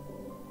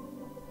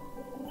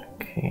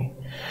 Okay.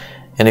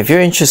 And if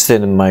you're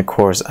interested in my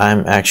course,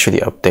 I'm actually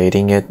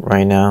updating it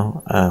right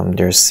now.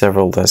 There's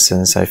several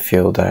lessons I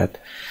feel that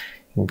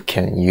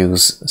can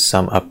use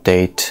some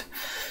update.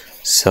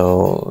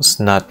 So it's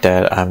not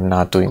that I'm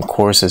not doing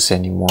courses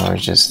anymore,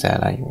 it's just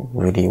that I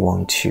really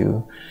want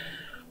to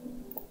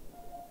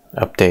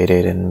update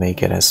it and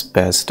make it as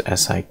best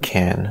as I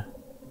can.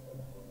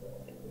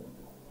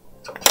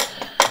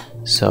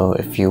 So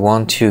if you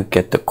want to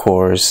get the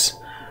course,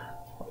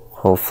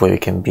 hopefully you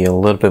can be a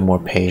little bit more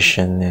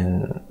patient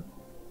and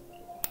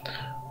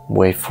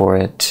wait for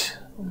it.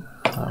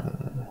 I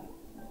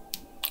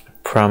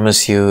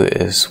promise you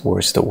it's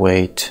worth the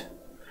wait.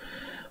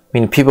 I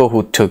mean, people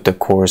who took the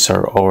course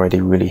are already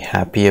really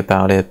happy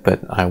about it, but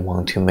I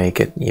want to make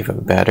it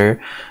even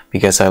better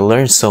because I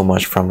learned so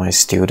much from my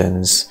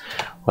students,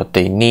 what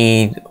they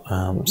need.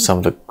 Some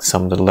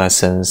of the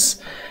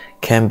lessons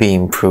can be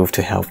improved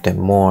to help them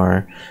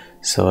more.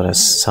 So that's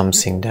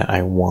something that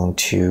I want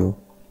to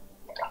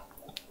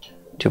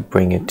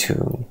bring it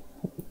to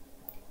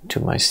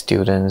my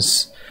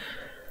students.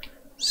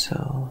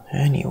 So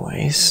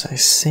anyways, I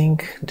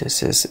think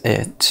this is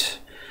it.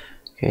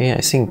 Okay,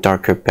 I think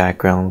darker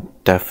background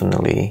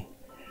definitely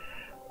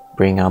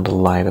bring out the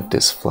light of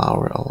this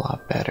flower a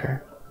lot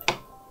better.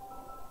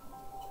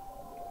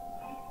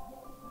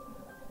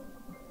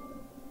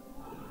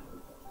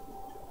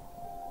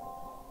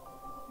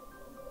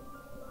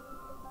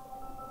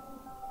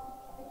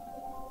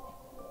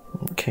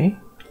 Okay.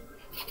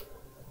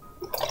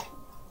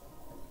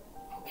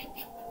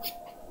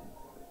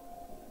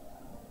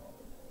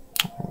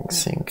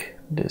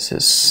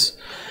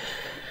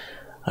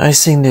 I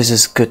think this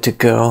is good to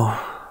go.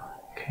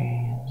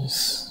 Okay,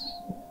 just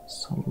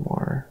some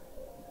more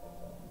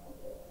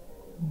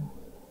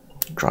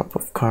drop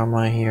of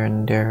karma here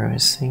and there. I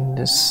think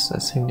this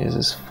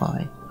is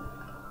fine.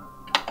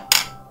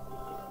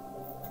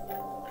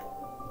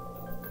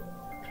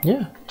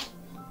 Yeah,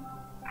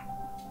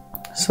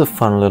 it's a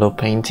fun little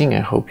painting.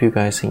 I hope you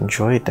guys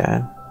enjoyed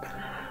that.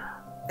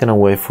 I'm gonna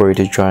wait for it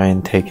to dry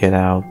and take it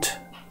out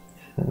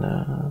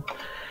and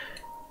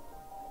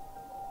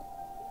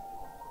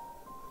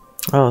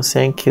Oh,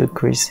 thank you,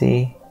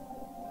 Chrissy.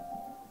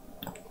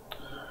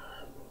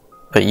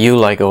 But you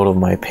like all of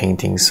my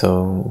paintings,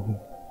 so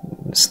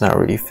it's not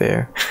really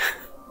fair.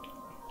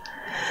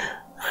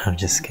 I'm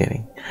just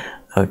kidding.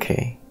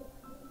 Okay.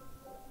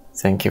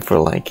 Thank you for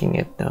liking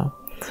it though.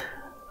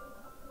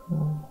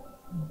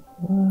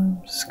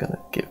 I'm just gonna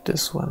give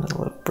this one a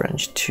little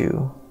branch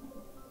too.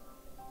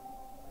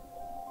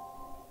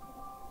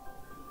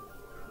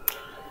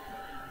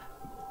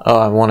 Oh,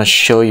 I want to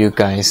show you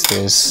guys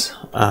this.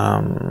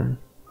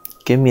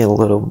 Give me a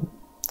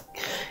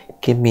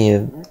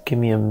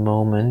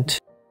moment.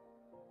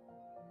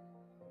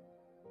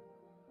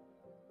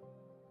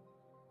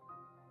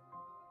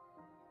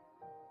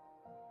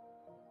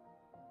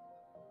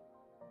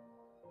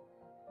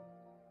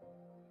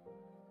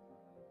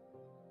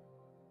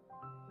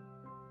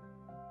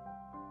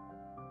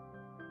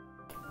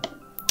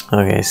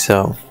 Okay,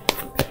 so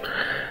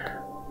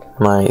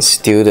my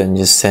student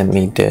just sent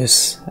me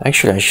this.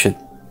 Actually, I should.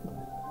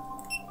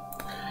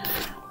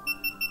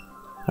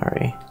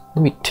 Sorry,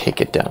 let me take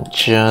it down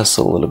just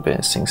a little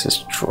bit since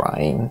it's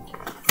drying.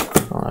 I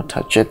don't want to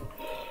touch it.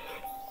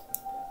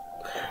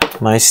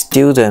 My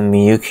student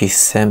Miyuki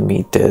sent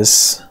me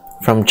this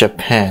from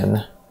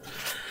Japan.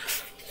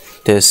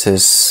 This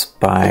is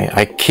by,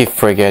 I keep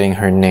forgetting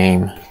her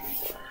name.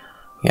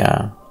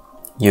 Yeah,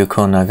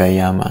 Yuko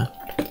Nagayama.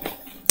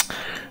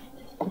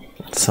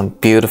 Some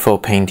beautiful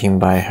painting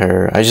by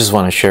her. I just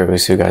want to share it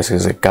with you guys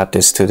because I got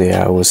this today.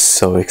 I was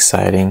so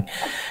exciting.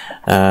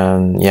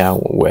 Yeah,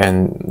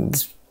 and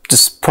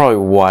this is probably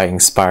why it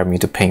inspired me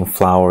to paint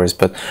flowers.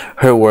 But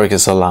her work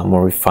is a lot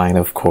more refined,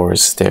 of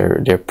course.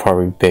 They're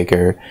probably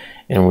bigger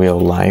in real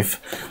life.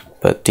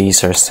 But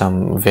these are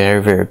some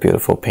very, very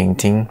beautiful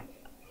painting.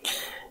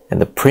 And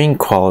the print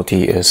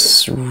quality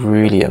is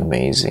really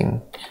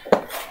amazing.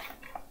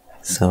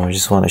 So I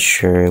just want to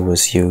share it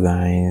with you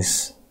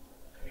guys.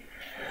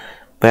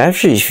 But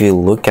actually, if you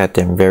look at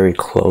them very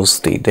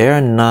closely, they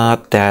are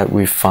not that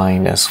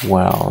refined as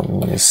well.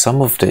 I mean, some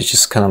of them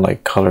just kind of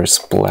like color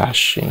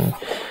splashing,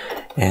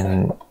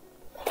 and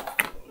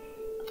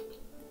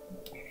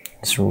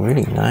it's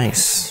really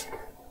nice.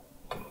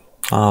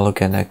 Oh,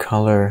 look at that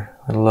color!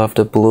 I love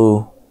the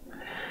blue.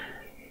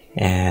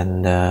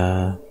 And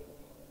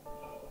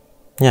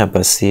yeah,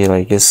 but see,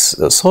 like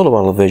it's all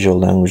about the visual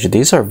language.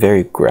 These are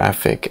very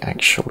graphic,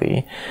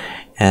 actually,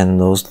 and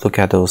those, look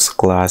at those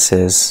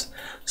glasses.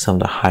 Some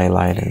of the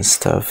highlight and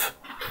stuff.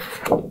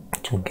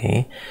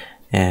 Okay,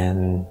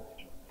 and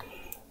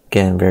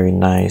again, very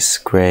nice,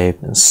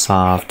 grape and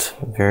soft,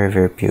 very,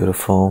 very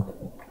beautiful.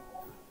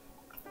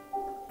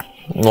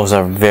 Those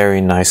are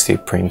very nicely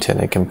printed.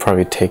 I can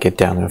probably take it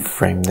down and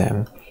frame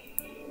them.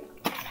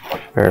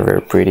 Very,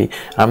 very pretty.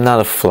 I'm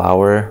not a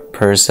flower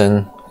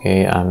person.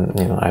 Okay,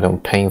 I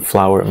don't paint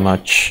flower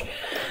much,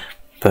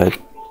 but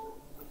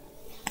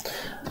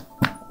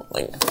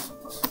like,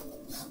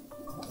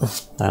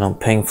 I don't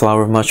paint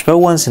flower much, but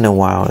once in a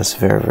while it's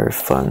very, very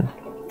fun.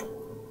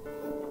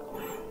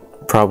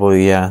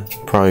 Probably, yeah,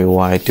 probably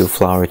why I do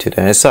flower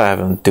today. So I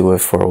haven't do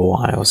it for a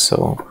while,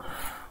 so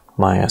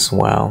might as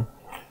well.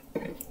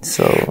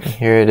 So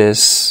here it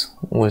is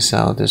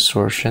without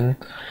distortion.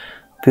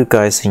 Hope you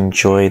guys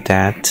enjoyed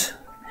that.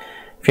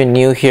 If you're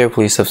new here,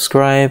 please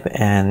subscribe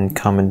and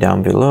comment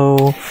down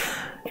below.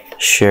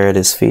 Share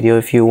this video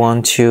if you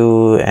want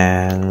to,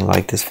 and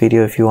like this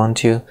video if you want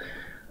to.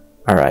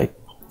 Alright.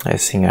 I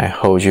think I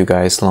hold you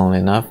guys long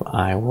enough.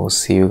 I will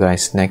see you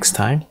guys next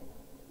time.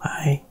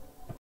 Bye.